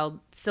child,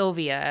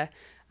 Sylvia,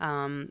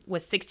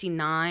 was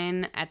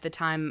 69 at the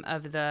time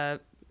of the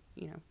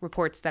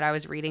reports that I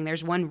was reading.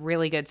 There's one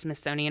really good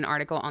Smithsonian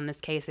article on this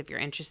case. If you're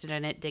interested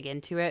in it, dig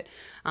into it.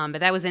 But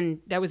that was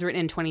written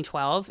in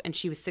 2012, and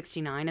she was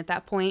 69 at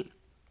that point,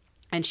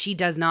 and she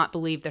does not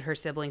believe that her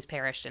siblings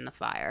perished in the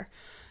fire.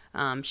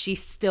 She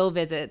still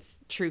visits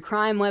true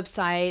crime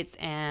websites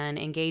and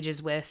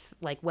engages with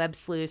web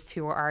sleuths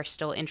who are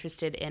still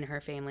interested in her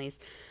family's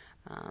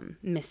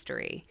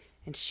mystery.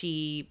 And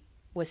she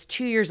was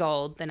 2 years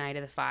old the night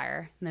of the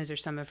fire. And those are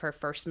some of her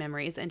first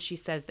memories. And she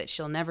says that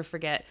she'll never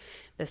forget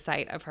the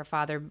sight of her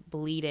father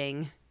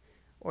bleeding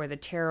or the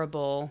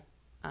terrible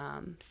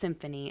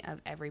symphony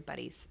of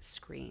everybody's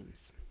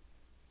screams.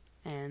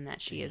 And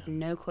that she is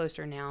no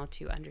closer now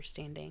to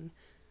understanding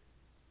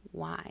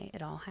why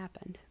it all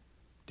happened.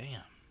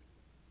 Damn.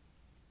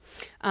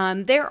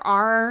 There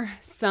are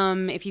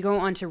some, if you go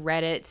onto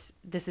Reddit,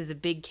 this is a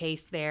big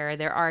case there.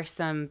 There are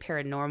some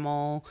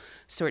paranormal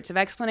sorts of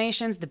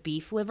explanations. The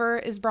beef liver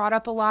is brought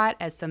up a lot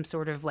as some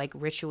sort of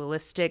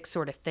ritualistic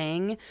sort of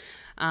thing.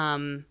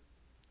 I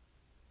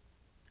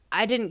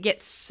didn't get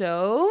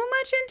so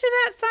much into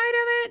that side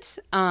of it,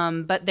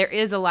 but there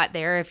is a lot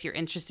there. If you're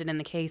interested in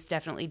the case,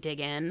 definitely dig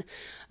in.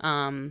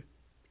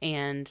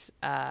 And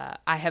I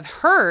have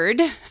heard,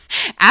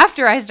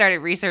 after I started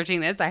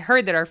researching this, I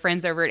heard that our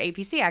friends over at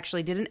APC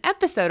actually did an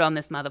episode on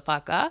this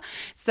motherfucker.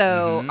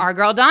 So our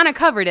girl Donna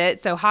covered it.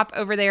 So hop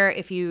over there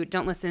if you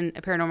don't listen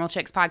to Paranormal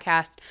Chicks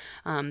podcast.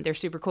 They're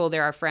super cool.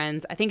 They're our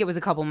friends. I think it was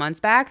a couple months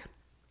back.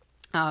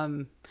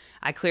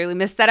 I clearly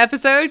missed that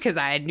episode because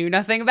I knew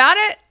nothing about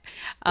it.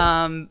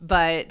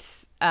 But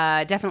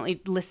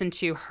definitely listen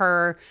to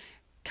her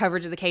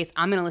coverage of the case.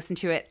 I'm going to listen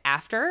to it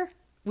after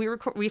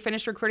we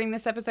finished recording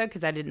this episode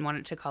because I didn't want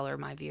it to color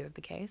my view of the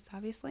case,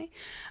 obviously.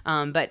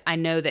 But I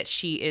know that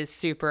she is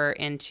super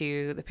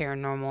into the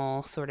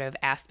paranormal sort of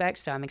aspect,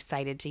 so I'm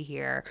excited to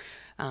hear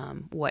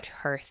what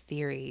her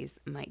theories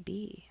might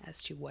be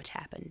as to what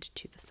happened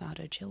to the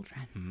Sodder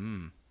children.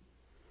 Mm-hmm.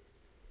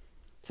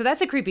 So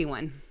that's a creepy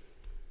one.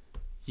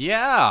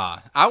 Yeah,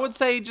 I would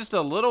say just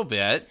a little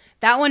bit.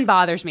 That one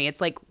bothers me. It's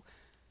like,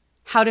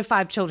 how did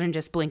 5 children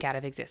just blink out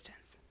of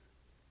existence?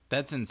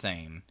 That's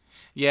insane.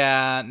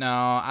 Yeah,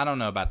 no, I don't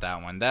know about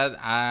that one. That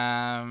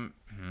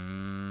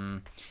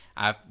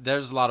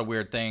there's a lot of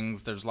weird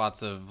things. There's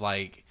lots of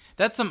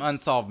that's some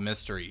unsolved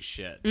mystery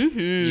shit.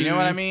 Mm-hmm. You know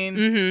what I mean?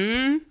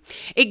 Mm-hmm.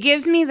 It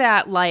gives me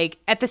that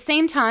at the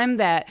same time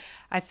that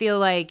I feel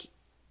like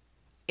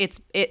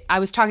I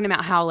was talking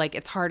about how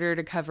it's harder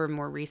to cover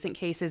more recent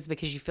cases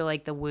because you feel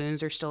like the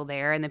wounds are still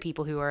there and the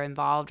people who are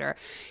involved are,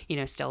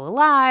 still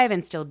alive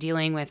and still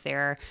dealing with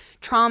their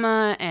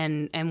trauma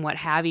and what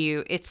have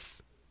you.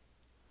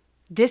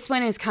 This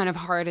one is kind of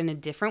hard in a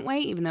different way,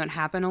 even though it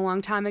happened a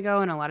long time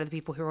ago and a lot of the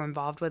people who were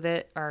involved with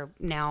it are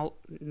now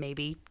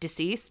maybe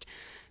deceased,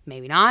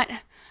 maybe not.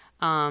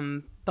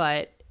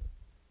 But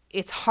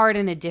it's hard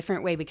in a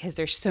different way because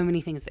there's so many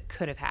things that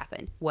could have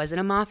happened. Was it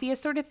a mafia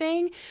sort of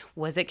thing?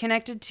 Was it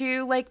connected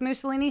to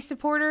Mussolini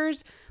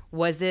supporters?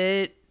 Was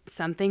it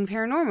something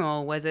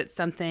paranormal? Was it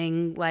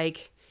something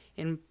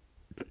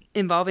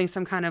involving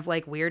some kind of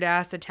weird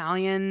ass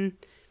Italian?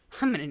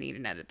 I'm going to need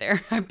an edit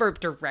there. I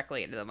burped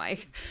directly into the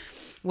mic.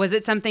 Was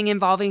it something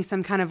involving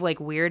some kind of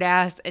weird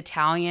ass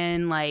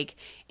Italian,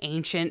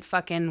 ancient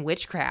fucking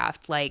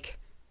witchcraft,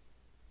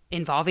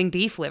 involving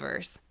beef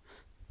livers?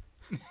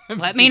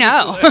 Let me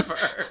know.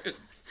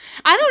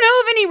 I don't know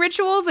of any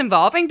rituals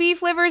involving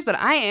beef livers, but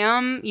I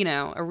am,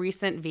 a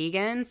recent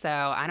vegan, so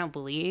I don't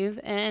believe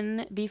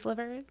in beef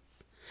livers.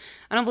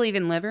 I don't believe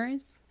in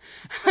livers.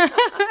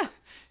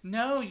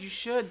 No, you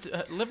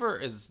should. Liver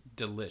is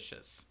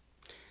delicious.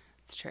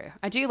 It's true.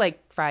 I do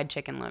like fried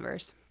chicken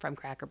livers from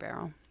Cracker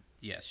Barrel.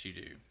 Yes, you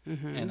do.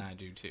 Mm-hmm. And I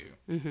do too.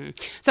 Mm-hmm.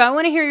 So I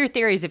want to hear your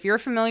theories. If you're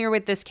familiar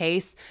with this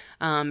case,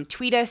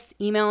 tweet us,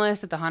 email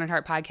us at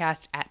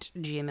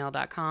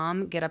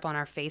thehauntedheartpodcast@gmail.com. Get up on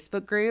our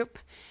Facebook group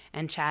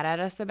and chat at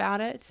us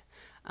about it.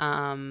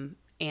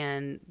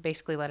 And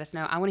basically let us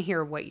know. I want to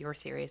hear what your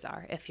theories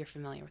are if you're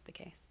familiar with the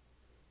case.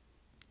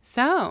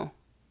 So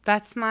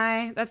that's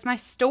my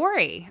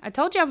story. I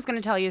told you I was going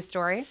to tell you a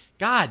story.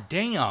 God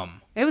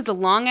damn. It was a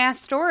long ass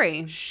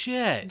story.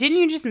 Shit. Didn't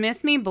you just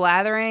miss me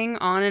blathering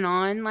on and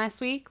on last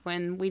week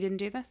when we didn't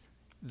do this?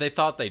 They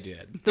thought they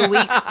did.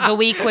 The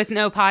week with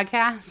no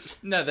podcast?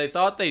 No, they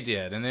thought they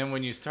did. And then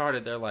when you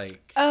started, they're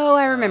like, Oh,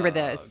 I remember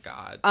this.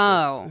 God.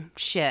 Oh,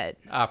 shit.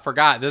 I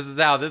forgot. This is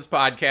how this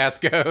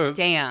podcast goes.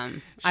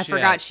 Damn. I Shit.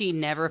 forgot she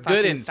never fucking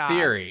Good in stopped.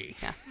 theory.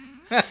 Yeah.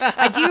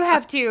 I do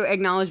have to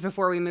acknowledge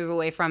before we move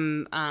away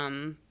from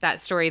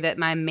that story that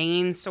my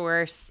main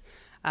source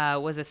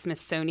was a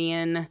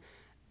Smithsonian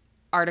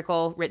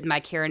article written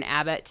by Karen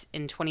Abbott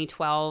in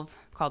 2012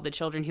 called "The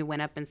Children Who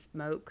Went Up in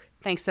Smoke."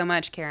 Thanks so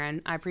much,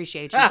 Karen. I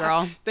appreciate you,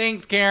 girl.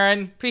 Thanks,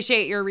 Karen.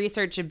 Appreciate your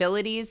research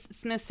abilities,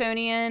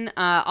 Smithsonian.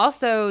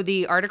 Also,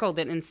 the article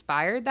that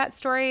inspired that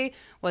story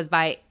was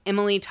by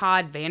Emily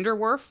Todd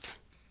Vanderwerf.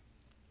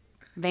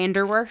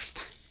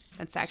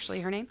 That's actually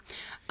her name.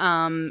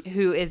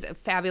 Who is a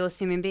fabulous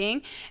human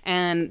being.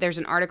 And there's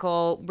an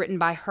article written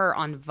by her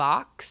on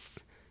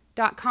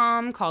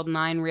Vox.com called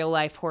 9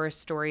 Real-Life Horror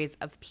Stories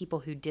of People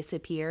Who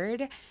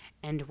Disappeared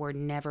and Were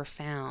Never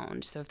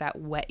Found. So if that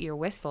wet your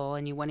whistle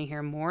and you want to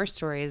hear more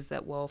stories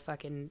that will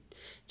fucking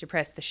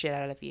depress the shit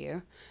out of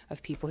you,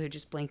 of people who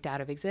just blinked out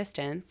of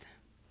existence,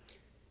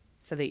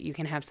 so that you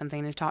can have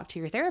something to talk to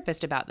your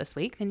therapist about this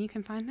week, then you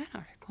can find that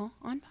article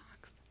on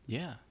Vox.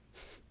 Yeah.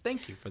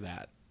 Thank you for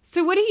that.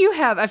 So what do you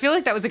have? I feel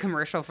like that was a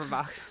commercial for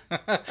Vox.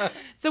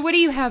 So what do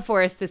you have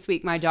for us this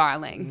week, my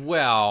darling?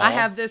 Well, I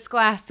have this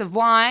glass of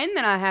wine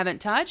that I haven't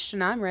touched,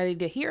 and I'm ready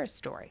to hear a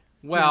story.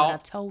 Well,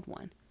 I've told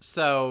one.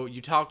 So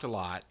you talked a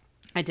lot.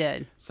 I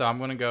did. So I'm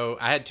going to go.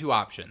 I had two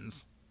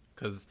options.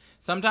 Because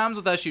sometimes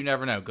with us, you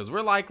never know. Because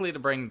we're likely to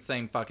bring the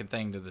same fucking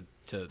thing to the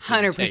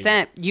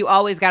 100%. You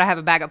always got to have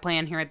a backup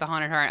plan here at the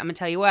Haunted Heart. I'm going to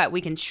tell you what.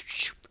 We can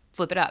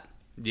flip it up.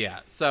 Yeah.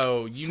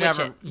 So you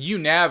Switch you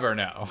never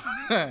know.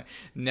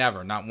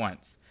 Never. Not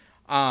once.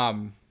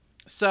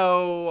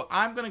 So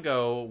I'm going to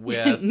go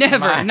with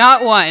Never.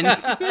 Not once.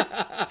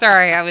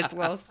 Sorry, I was a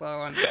little slow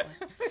on that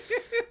one.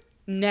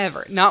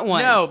 Never. Not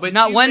once. No, but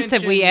not you once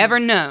have we mentioned- ever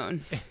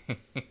known.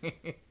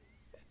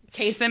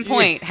 Case in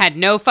point, had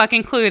no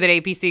fucking clue that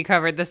APC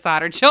covered the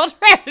Sodder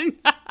children.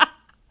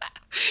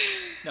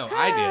 No,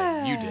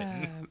 I did. You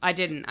didn't. I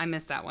didn't. I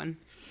missed that one.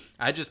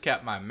 I just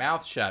kept my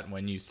mouth shut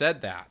when you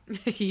said that.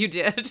 You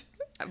did.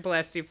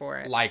 Bless you for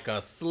it. Like a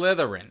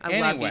Slytherin.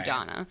 I love you,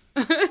 Donna.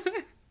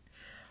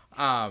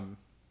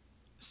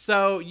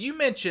 So you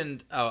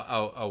mentioned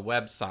a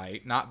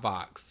website, not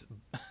Vox,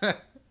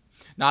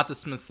 not the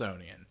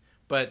Smithsonian,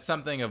 but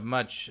something of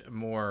much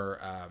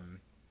more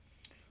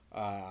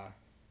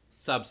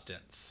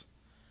substance.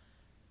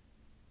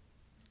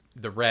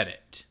 The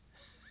Reddit.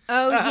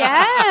 Oh,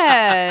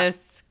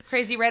 yes.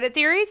 Crazy Reddit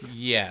theories?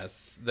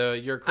 Yes,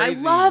 your crazy.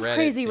 I love Reddit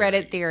crazy theories.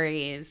 Reddit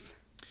theories.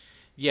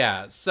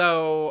 Yeah,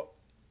 so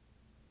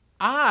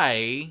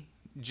I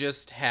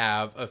just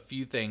have a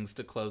few things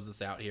to close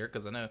this out here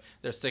because I know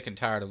they're sick and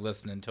tired of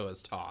listening to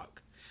us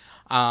talk.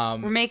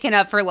 We're making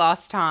up for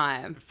lost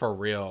time. For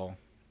real.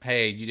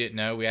 Hey, you didn't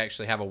know we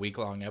actually have a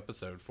week-long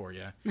episode for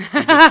you.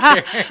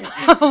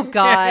 Oh,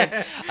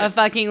 God. A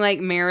fucking, like,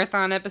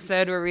 marathon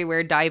episode where we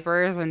wear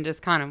diapers and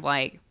just kind of,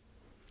 like,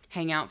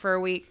 hang out for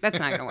a week. That's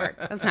not going to work.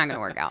 That's not going to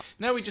work out.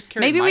 No, we just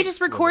carry Maybe we mics just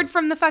with record us.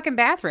 from the fucking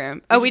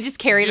bathroom. We just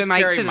carry the mic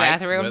carry to the mics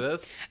bathroom. with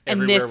us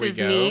And everywhere this we is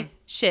go. me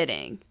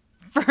shitting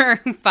for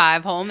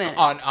 5 whole minutes.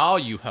 On all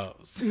you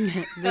hoes.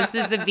 This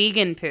is the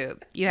vegan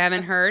poop. You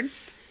haven't heard?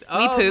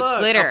 Oh, poop look,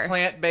 glitter. a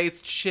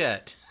plant-based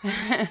shit.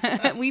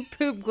 We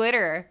poop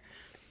glitter.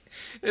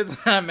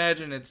 I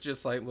imagine it's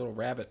just like little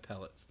rabbit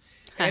pellets.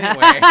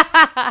 Anyway.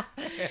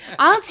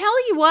 I'll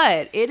tell you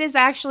what, it is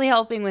actually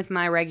helping with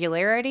my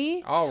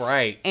regularity. All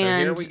right, so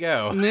And here we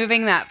go.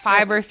 moving that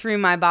fiber through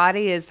my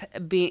body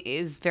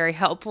is very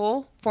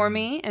helpful for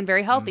me and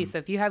very healthy. So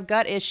if you have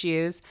gut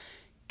issues,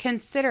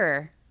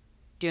 consider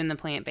doing the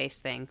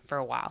plant-based thing for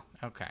a while.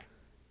 Okay.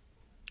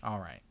 All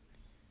right.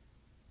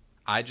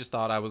 I just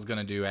thought I was going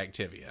to do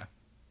Activia,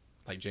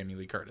 like Jamie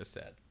Lee Curtis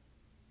said.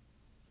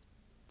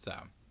 So,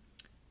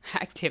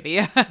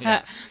 Activia.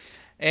 yeah.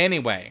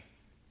 Anyway,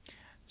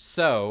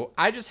 so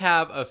I just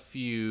have a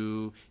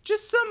few,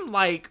 just some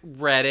like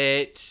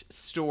Reddit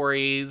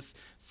stories,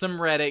 some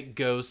Reddit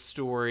ghost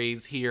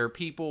stories here.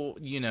 People,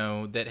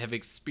 that have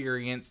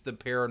experienced the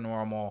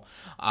paranormal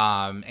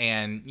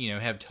and,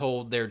 have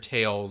told their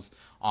tales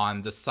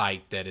on the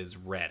site that is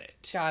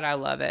Reddit. God, I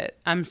love it.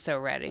 I'm so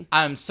ready.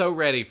 I'm so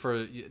ready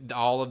for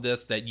all of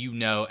this that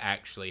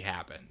actually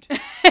happened.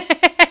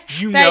 That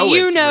It's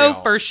real.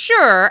 for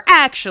sure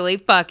actually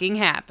fucking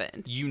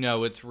happened.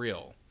 It's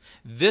real.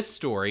 This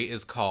story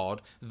is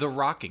called The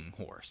Rocking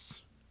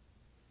Horse.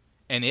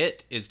 And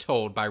it is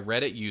told by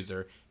Reddit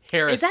user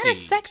Heresy. Is that a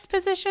sex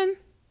position?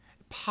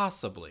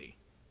 Possibly.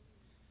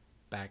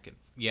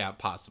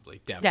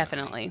 Possibly.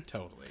 Definitely.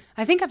 Totally.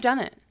 I think I've done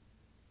it.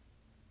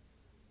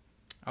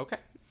 Okay.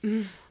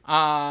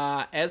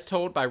 As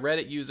told by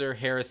Reddit user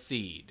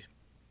Heraseed.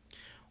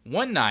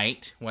 One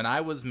night, when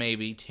I was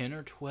maybe 10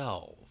 or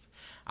 12,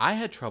 I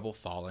had trouble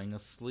falling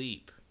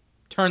asleep.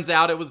 Turns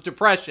out it was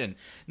depression.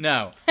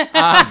 No. Now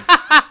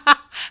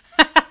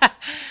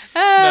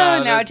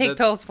I take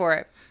pills for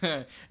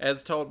it.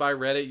 As told by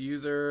Reddit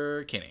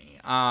user Kenny.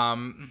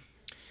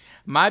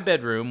 My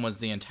bedroom was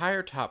the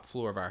entire top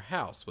floor of our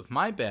house, with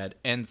my bed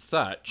and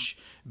such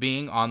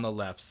being on the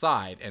left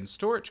side, and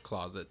storage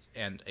closets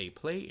and a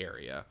play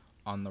area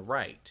on the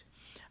right.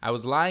 I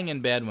was lying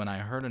in bed when I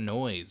heard a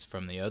noise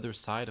from the other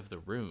side of the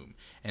room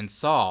and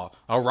saw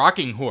a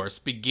rocking horse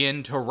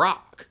begin to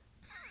rock.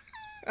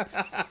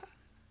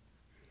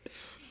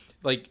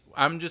 Like,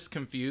 I'm just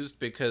confused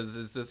because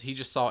he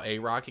just saw a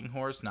rocking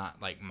horse,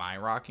 not like my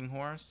rocking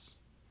horse?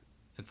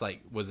 It's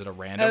like, was it a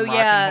random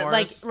rocking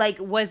horse? like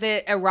was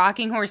it a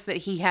rocking horse that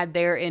he had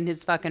there in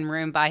his fucking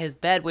room by his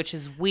bed, which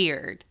is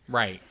weird.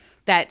 Right.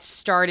 That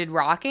started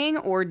rocking,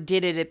 or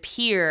did it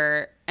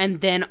appear and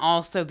then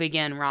also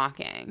begin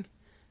rocking?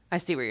 I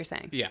see what you're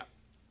saying. Yeah.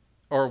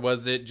 Or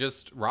was it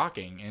just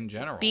rocking in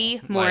general?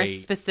 Be more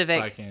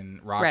specific.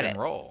 Fucking rock Reddit. And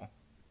roll.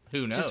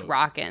 Who knows? Just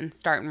rocking.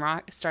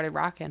 Started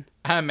rocking.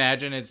 I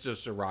imagine it's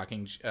just a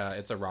rocking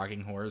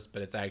horse,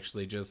 but it's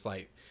actually just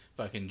like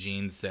fucking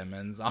Gene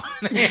Simmons on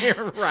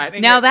it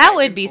riding. Now that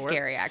would be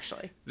scary,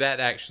 actually. That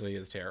actually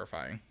is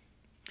terrifying.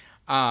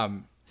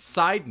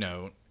 Side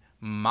note,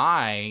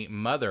 my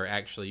mother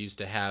actually used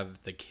to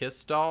have the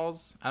Kiss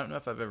dolls. I don't know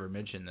if I've ever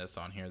mentioned this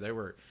on here. They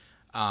were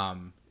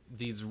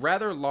these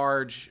rather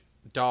large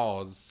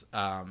dolls,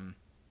 and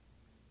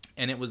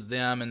it was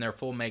them in their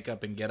full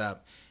makeup and get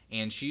up.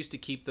 And she used to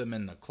keep them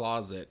in the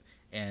closet,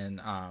 and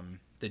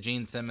the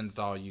Gene Simmons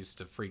doll used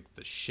to freak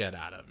the shit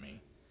out of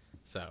me.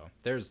 So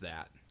there's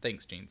that.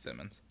 Thanks, Gene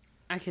Simmons.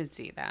 I can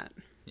see that.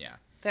 Yeah.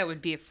 That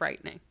would be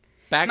frightening.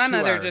 My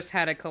mother just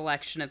had a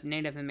collection of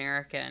Native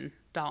American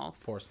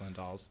dolls. Porcelain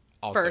dolls.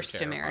 Also First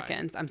terrifying.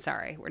 Americans. I'm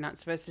sorry. We're not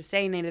supposed to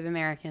say Native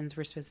Americans.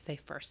 We're supposed to say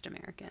First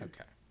Americans.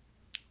 Okay.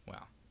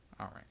 Well,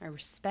 all right. I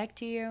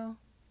respect you.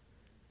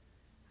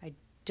 I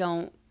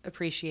don't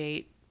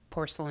appreciate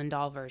porcelain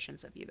doll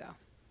versions of you, though.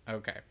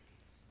 Okay.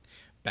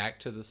 Back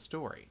to the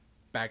story.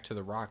 Back to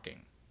the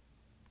rocking.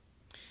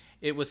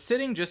 It was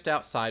sitting just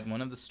outside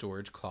one of the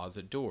storage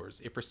closet doors.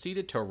 It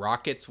proceeded to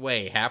rock its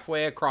way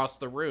halfway across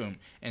the room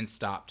and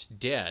stopped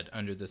dead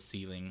under the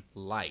ceiling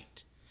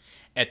light.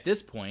 At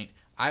this point,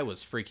 I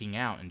was freaking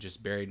out and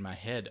just buried my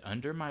head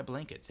under my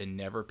blankets and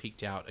never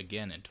peeked out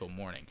again until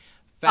morning.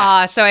 So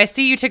I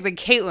see you took the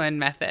Caitlyn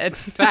method.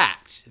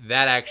 Fact.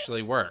 That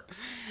actually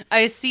works.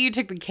 I see you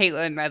took the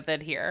Caitlyn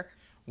method here.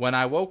 When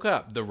I woke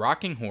up, the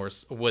rocking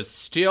horse was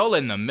still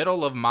in the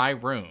middle of my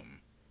room.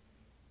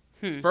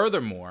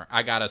 Furthermore,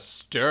 I got a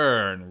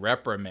stern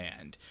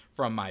reprimand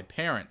from my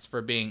parents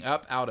for being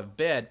up out of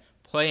bed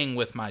playing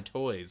with my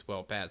toys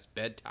well past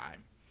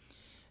bedtime.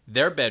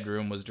 Their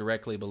bedroom was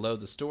directly below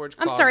the storage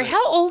closet. I'm sorry,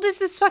 how old is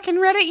this fucking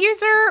Reddit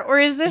user? Or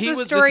is this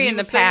a story in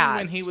the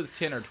past? When he was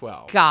 10 or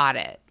 12. Got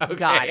it. Okay.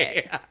 Got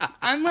it.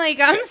 I'm like,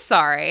 I'm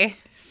sorry.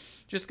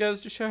 Just goes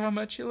to show how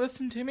much you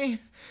listen to me.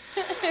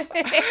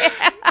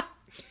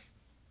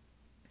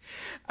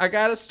 I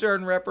got a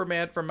stern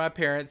reprimand from my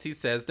parents. He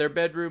says their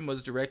bedroom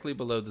was directly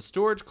below the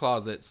storage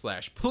closet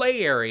 /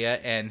 play area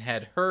and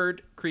had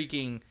heard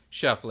creaking,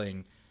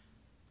 shuffling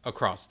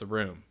across the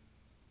room.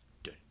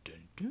 Dun,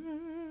 dun,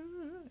 dun.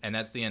 And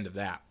that's the end of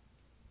that.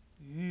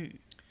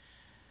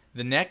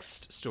 The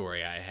next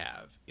story I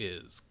have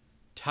is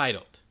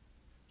titled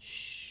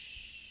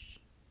Shh,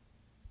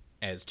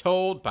 as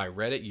told by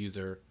Reddit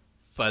user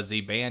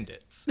Fuzzy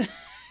Bandits.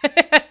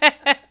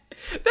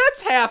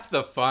 That's half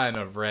the fun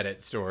of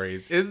Reddit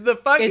stories, is the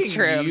fucking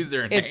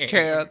username. It's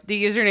true.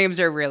 The usernames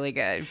are really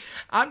good.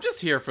 I'm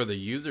just here for the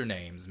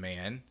usernames,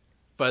 man.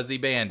 Fuzzy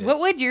Bandits. What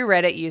would your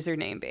Reddit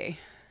username be?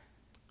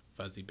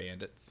 Fuzzy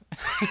Bandits.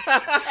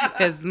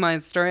 Is my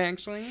story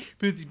actually?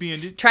 Fuzzy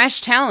Bandits.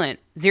 Trash Talent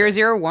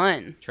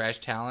 001. Trash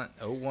Talent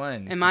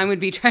 01. And mine would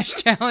be Trash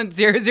Talent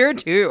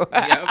 002.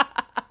 Yep.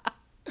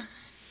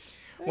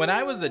 When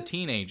I was a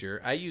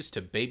teenager, I used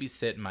to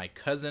babysit my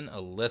cousin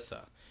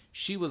Alyssa.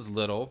 She was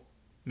little,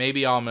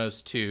 maybe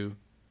almost 2,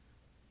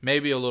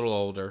 maybe a little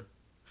older.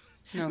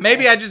 Okay.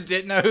 Maybe I just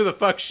didn't know who the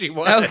fuck she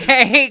was.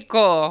 Okay,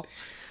 cool.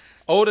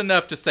 Old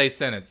enough to say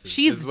sentences.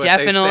 She's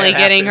definitely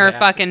getting her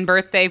fucking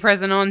birthday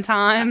present on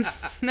time.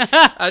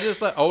 I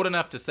just old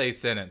enough to say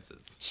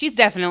sentences. She's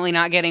definitely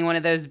not getting one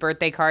of those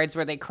birthday cards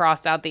where they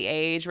cross out the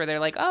age, where they're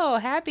like, oh,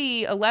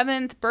 happy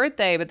 11th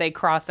birthday, but they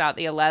cross out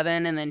the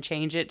 11 and then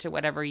change it to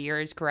whatever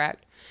year is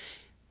correct.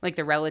 Like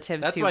the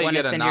relatives who want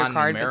to send your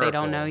card, but they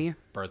don't know you.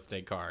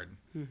 Birthday card.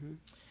 Mm-hmm.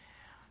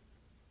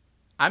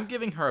 I'm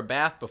giving her a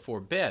bath before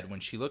bed when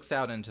she looks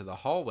out into the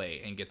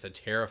hallway and gets a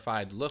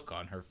terrified look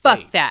on her face.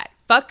 Fuck that.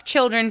 Fuck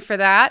children for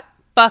that.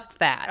 Fuck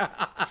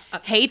that.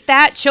 Hate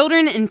that.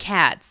 Children and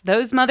cats.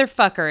 Those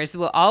motherfuckers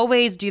will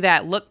always do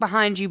that look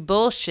behind you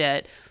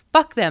bullshit.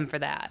 Fuck them for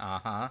that.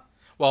 Uh-huh.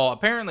 Well,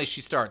 apparently she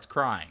starts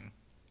crying.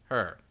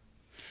 Her.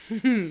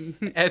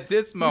 At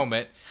this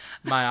moment,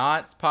 my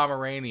aunt's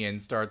Pomeranian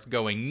starts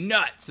going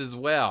nuts as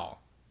well.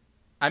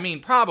 I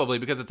mean, probably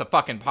because it's a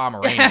fucking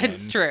Pomeranian. Yeah,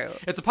 it's true.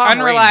 It's a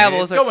Pomeranian.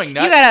 Unreliable. It's going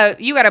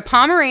nuts. You got a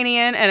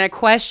Pomeranian and a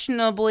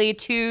questionably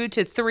 2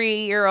 to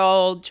 3 year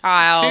old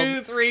child.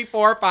 2, 3,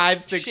 4, 5,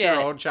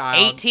 6-year-old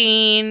child.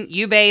 18.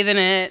 You bathe in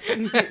it.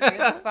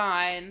 It's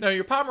fine. No,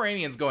 your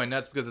Pomeranian's going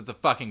nuts because it's a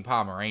fucking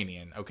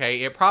Pomeranian,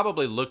 okay? It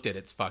probably looked at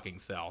its fucking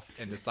self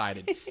and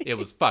decided it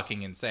was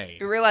fucking insane.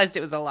 You realized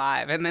it was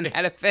alive and then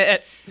had a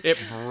fit.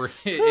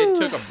 It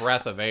took a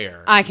breath of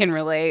air. I can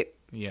relate.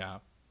 Yeah.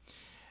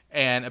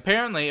 And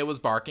apparently it was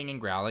barking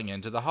and growling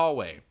into the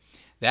hallway.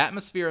 The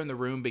atmosphere in the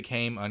room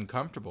became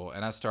uncomfortable,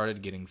 and I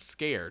started getting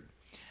scared.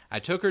 I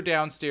took her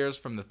downstairs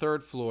from the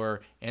 3rd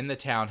floor in the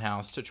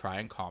townhouse to try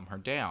and calm her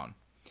down.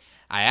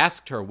 I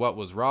asked her what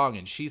was wrong,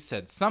 and she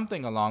said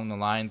something along the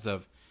lines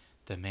of,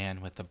 "The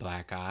man with the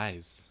black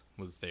eyes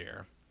was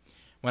there."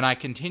 When I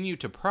continued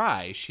to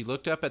pry, she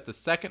looked up at the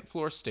 2nd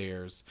floor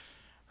stairs,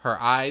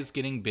 her eyes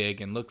getting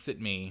big, and looks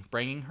at me,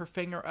 bringing her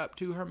finger up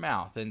to her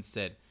mouth, and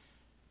said,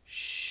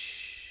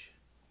 "Shh,"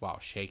 while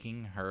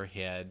shaking her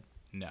head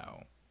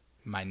no.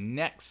 My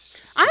next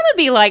I would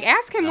be like,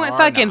 ask him what Or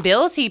fucking not.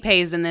 bills he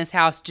pays in this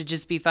house to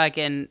just be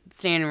fucking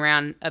standing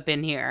around up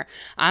in here.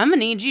 I'm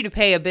going to need you to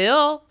pay a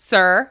bill,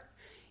 sir,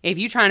 if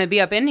you trying to be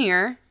up in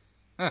here.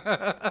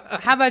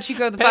 How about you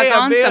go the Pay fuck a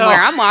on bill.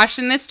 somewhere? I'm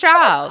washing this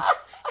child.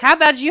 How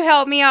about you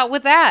help me out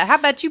with that? How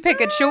about you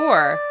pick a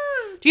chore?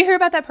 Do you hear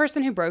about that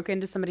person who broke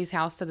into somebody's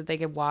house so that they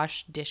could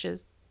wash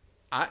dishes?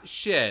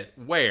 Shit.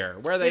 Where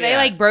are they They at?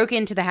 like broke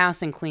into the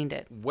house and cleaned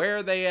it. Where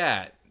are they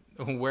at?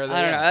 Where are they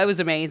I don't at? know. It was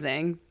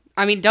amazing.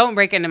 I mean, don't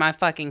break into my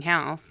fucking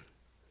house.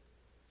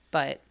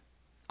 But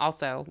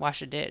also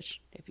wash a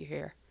dish if you're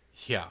here.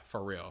 Yeah,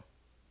 for real.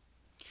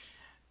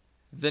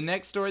 The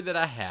next story that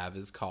I have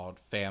is called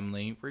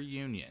Family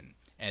Reunion,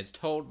 as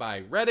told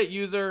by Reddit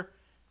user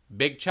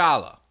Big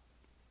Chala.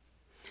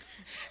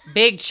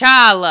 Big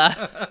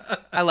Chala.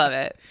 I love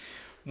it.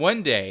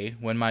 One day,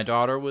 when my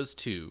daughter was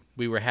 2,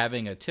 we were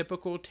having a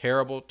typical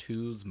terrible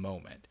twos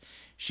moment.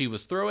 She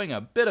was throwing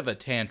a bit of a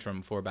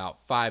tantrum for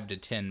about 5 to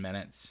 10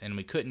 minutes, and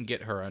we couldn't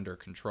get her under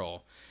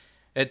control.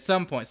 At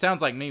some point,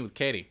 sounds like me with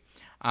Katie,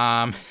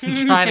 trying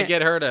to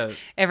get her to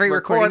Every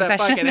record recording a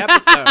session. fucking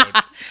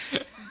episode.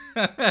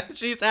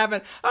 she's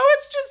having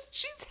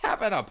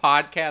a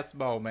podcast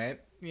moment,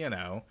 you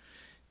know.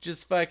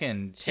 Just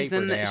fucking tape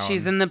her down.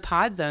 She's in the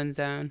pod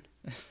zone.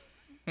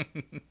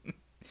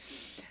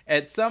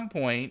 At some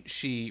point,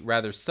 she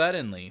rather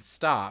suddenly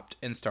stopped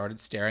and started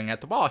staring at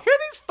the wall. Here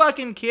are these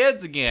fucking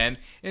kids again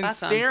and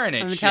Fuck 'em. staring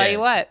at I'm shit. gonna tell you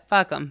what.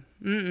 Fuck them.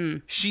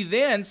 Mm-mm. She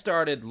then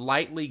started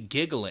lightly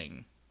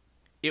giggling.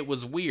 It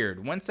was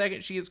weird. One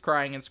second she is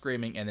crying and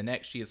screaming, and the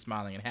next she is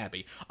smiling and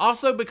happy.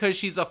 Also because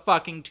she's a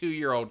fucking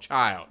 2-year-old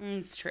child.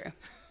 It's true.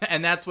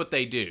 And that's what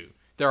they do.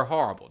 They're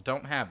horrible.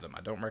 Don't have them.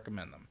 I don't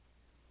recommend them.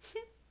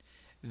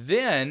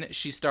 Then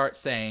she starts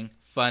saying,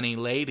 "Funny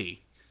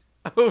lady,"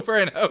 over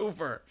and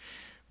over.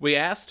 We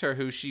asked her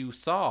who she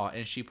saw,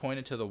 and she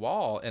pointed to the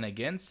wall and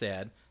again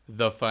said,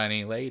 "The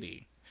funny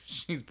lady."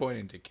 She's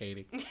pointing to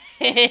Katie.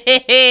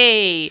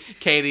 Hey.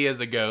 Katie is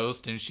a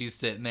ghost, and she's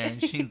sitting there,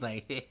 and she's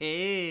like,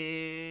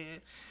 "Hey."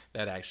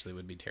 That actually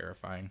would be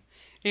terrifying.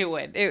 It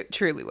would. It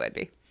truly would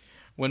be.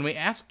 When we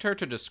asked her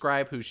to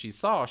describe who she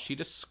saw, she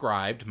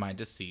described my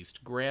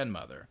deceased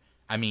grandmother.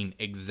 I mean,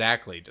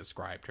 exactly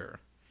described her.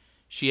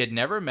 She had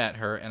never met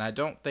her, and I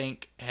don't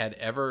think had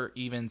ever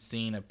even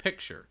seen a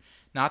picture.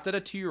 Not that a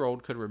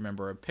 2-year-old could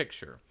remember a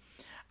picture.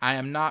 I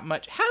am not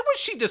much... How was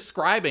she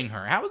describing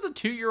her? How was a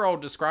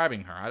 2-year-old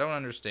describing her? I don't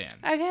understand.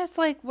 I guess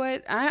I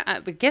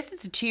guess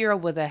it's a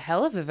 2-year-old with a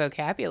hell of a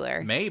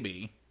vocabulary.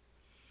 Maybe.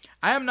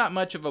 I am not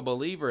much of a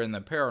believer in the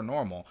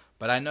paranormal,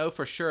 but I know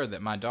for sure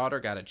that my daughter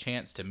got a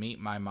chance to meet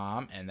my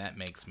mom, and that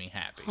makes me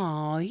happy.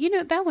 Oh,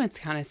 that one's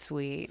kind of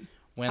sweet.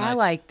 I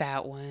like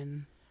that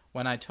one.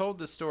 When I told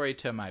the story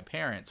to my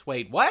parents...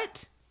 Wait,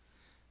 what?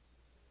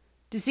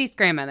 Deceased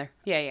grandmother.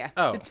 Yeah.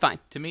 Oh, It's fine.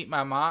 To meet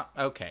my mom?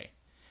 Okay.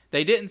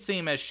 They didn't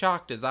seem as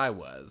shocked as I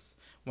was.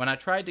 When I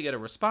tried to get a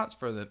response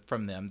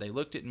from them, they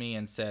looked at me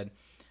and said,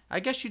 "I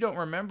guess you don't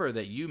remember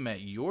that you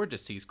met your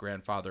deceased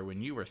grandfather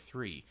when you were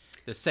 3.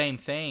 The same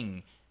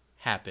thing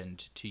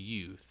happened to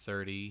you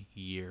 30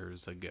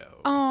 years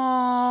ago."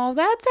 Oh,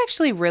 that's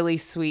actually really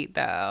sweet,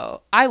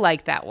 though. I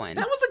like that one.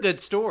 That was a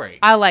good story.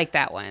 I like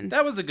that one.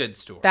 That was a good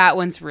story. That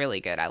one's really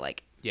good. I like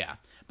it. Yeah.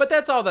 But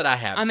that's all that I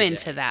have I'm today.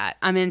 into that.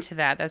 I'm into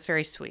that. That's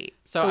very sweet.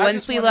 So the I ones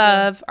just we wanted to-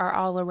 love are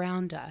all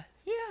around us.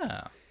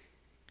 Yeah.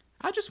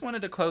 I just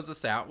wanted to close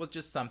this out with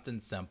just something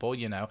simple,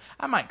 you know.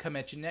 I might come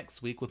at you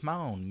next week with my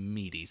own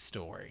meaty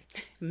story.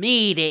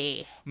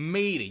 Meaty.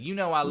 Meaty. You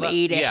know I love...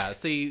 Meaty. Yeah,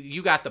 see,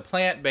 you got the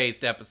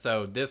plant-based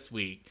episode this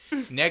week.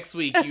 Next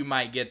week, you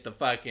might get the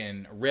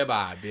fucking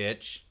ribeye,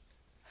 bitch.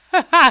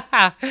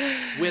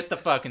 With the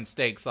fucking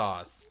steak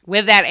sauce.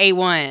 With that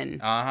A1.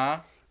 Uh-huh.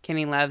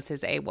 Kenny loves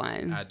his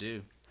A1. I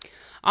do.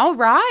 All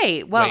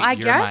right. Well, Wait, I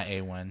you're guess. my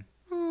A1.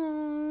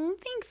 Oh,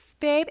 thanks,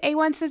 babe.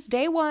 A1 says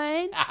day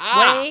one.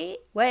 Aha!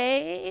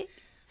 Wait.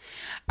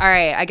 All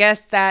right. I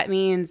guess that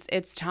means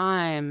it's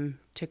time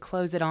to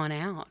close it on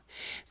out.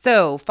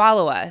 So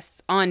follow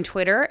us on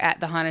Twitter at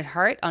The Haunted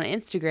Heart, on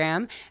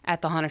Instagram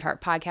at The Haunted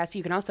Heart Podcast.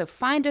 You can also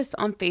find us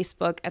on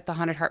Facebook at The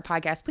Haunted Heart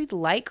Podcast. Please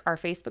like our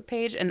Facebook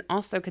page and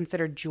also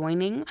consider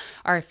joining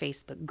our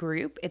Facebook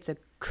group. It's a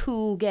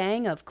cool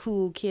gang of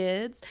cool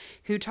kids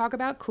who talk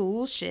about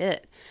cool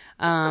shit.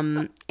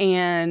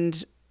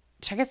 And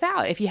check us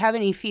out. If you have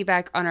any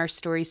feedback on our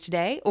stories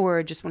today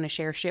or just want to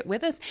share shit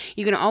with us,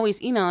 you can always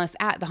email us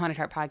at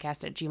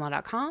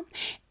thehauntedheartpodcast@gmail.com.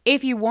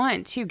 If you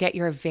want to get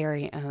your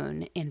very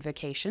own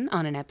invocation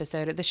on an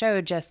episode of the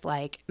show, just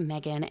like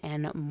Megan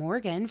and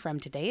Morgan from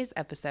today's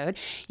episode,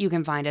 you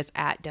can find us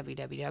at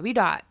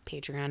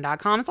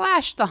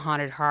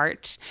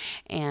www.patreon.com/thehauntedheart.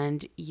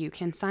 And you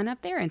can sign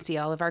up there and see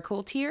all of our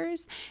cool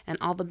tiers and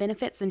all the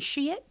benefits and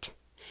shit.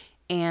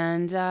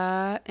 And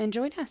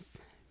join us.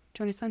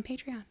 Join us on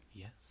Patreon.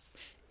 Yes.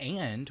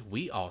 And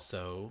we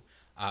also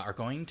are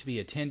going to be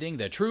attending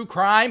the True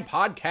Crime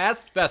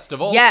Podcast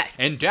Festival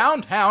in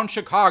downtown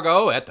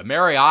Chicago at the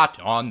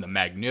Marriott on the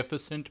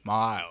Magnificent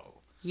Mile.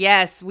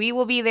 Yes, we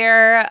will be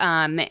there.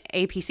 The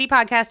APC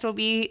podcast will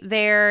be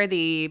there.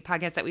 The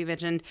podcast that we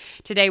mentioned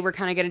today, we're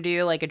kind of going to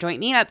do like a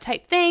joint meetup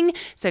type thing.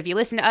 So if you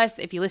listen to us,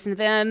 if you listen to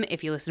them,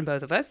 if you listen to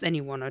both of us and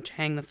you want to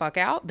hang the fuck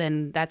out,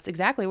 then that's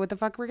exactly what the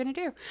fuck we're going to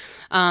do.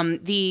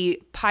 The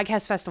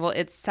podcast festival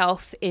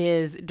itself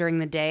is during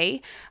the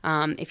day.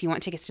 If you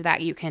want tickets to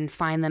that, you can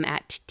find them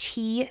at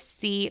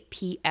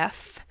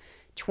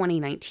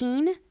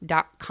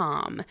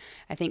tcpf2019.com.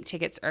 I think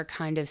tickets are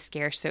kind of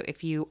scarce. So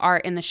if you are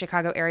in the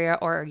Chicago area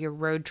or you're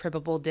road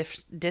trippable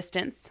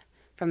distance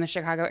from the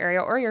Chicago area,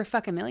 or you're a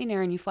fucking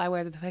millionaire and you fly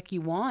wherever the fuck you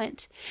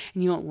want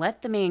and you don't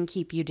let the man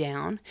keep you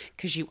down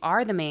because you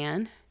are the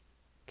man,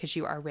 because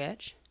you are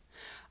rich,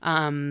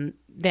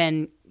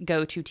 then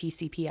go to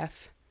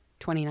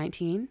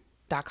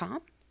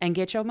tcpf2019.com and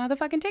get your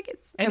motherfucking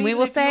tickets. And we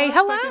will say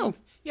hello.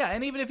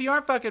 And even if you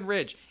aren't fucking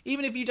rich,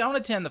 even if you don't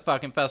attend the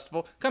fucking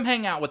festival, come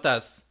hang out with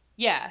us.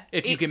 Yeah.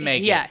 If you can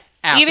make it.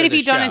 Yes. After even if the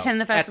you don't show. attend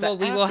the festival,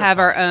 we will after have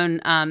our party. own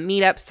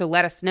meetups. So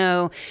let us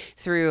know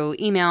through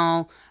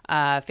email,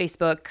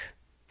 Facebook,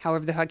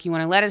 however the fuck you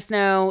want to let us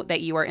know that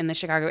you are in the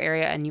Chicago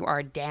area and you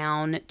are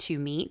down to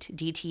meet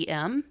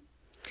DTM.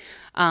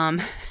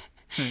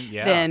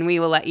 Then we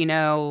will let you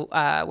know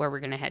where we're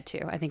going to head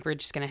to. I think we're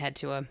just going to head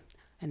to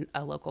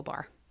a local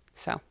bar.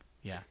 So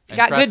yeah, if you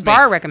got good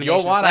bar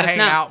recommendations, you'll want to hang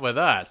know. out with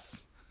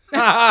us.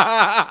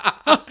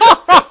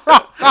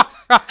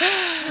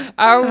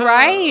 All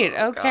right.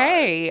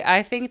 Okay. God.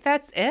 I think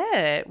that's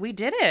it. We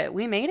did it.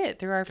 We made it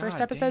through our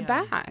first episode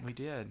back. We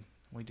did.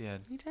 You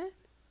did?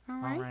 All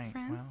right,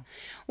 friends.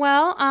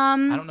 Well, I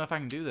don't know if I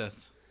can do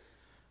this.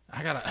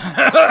 I gotta.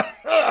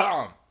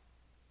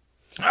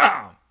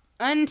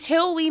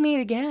 Until we meet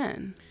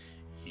again,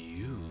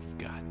 you've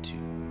got to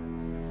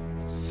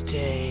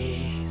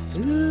stay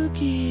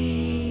spooky.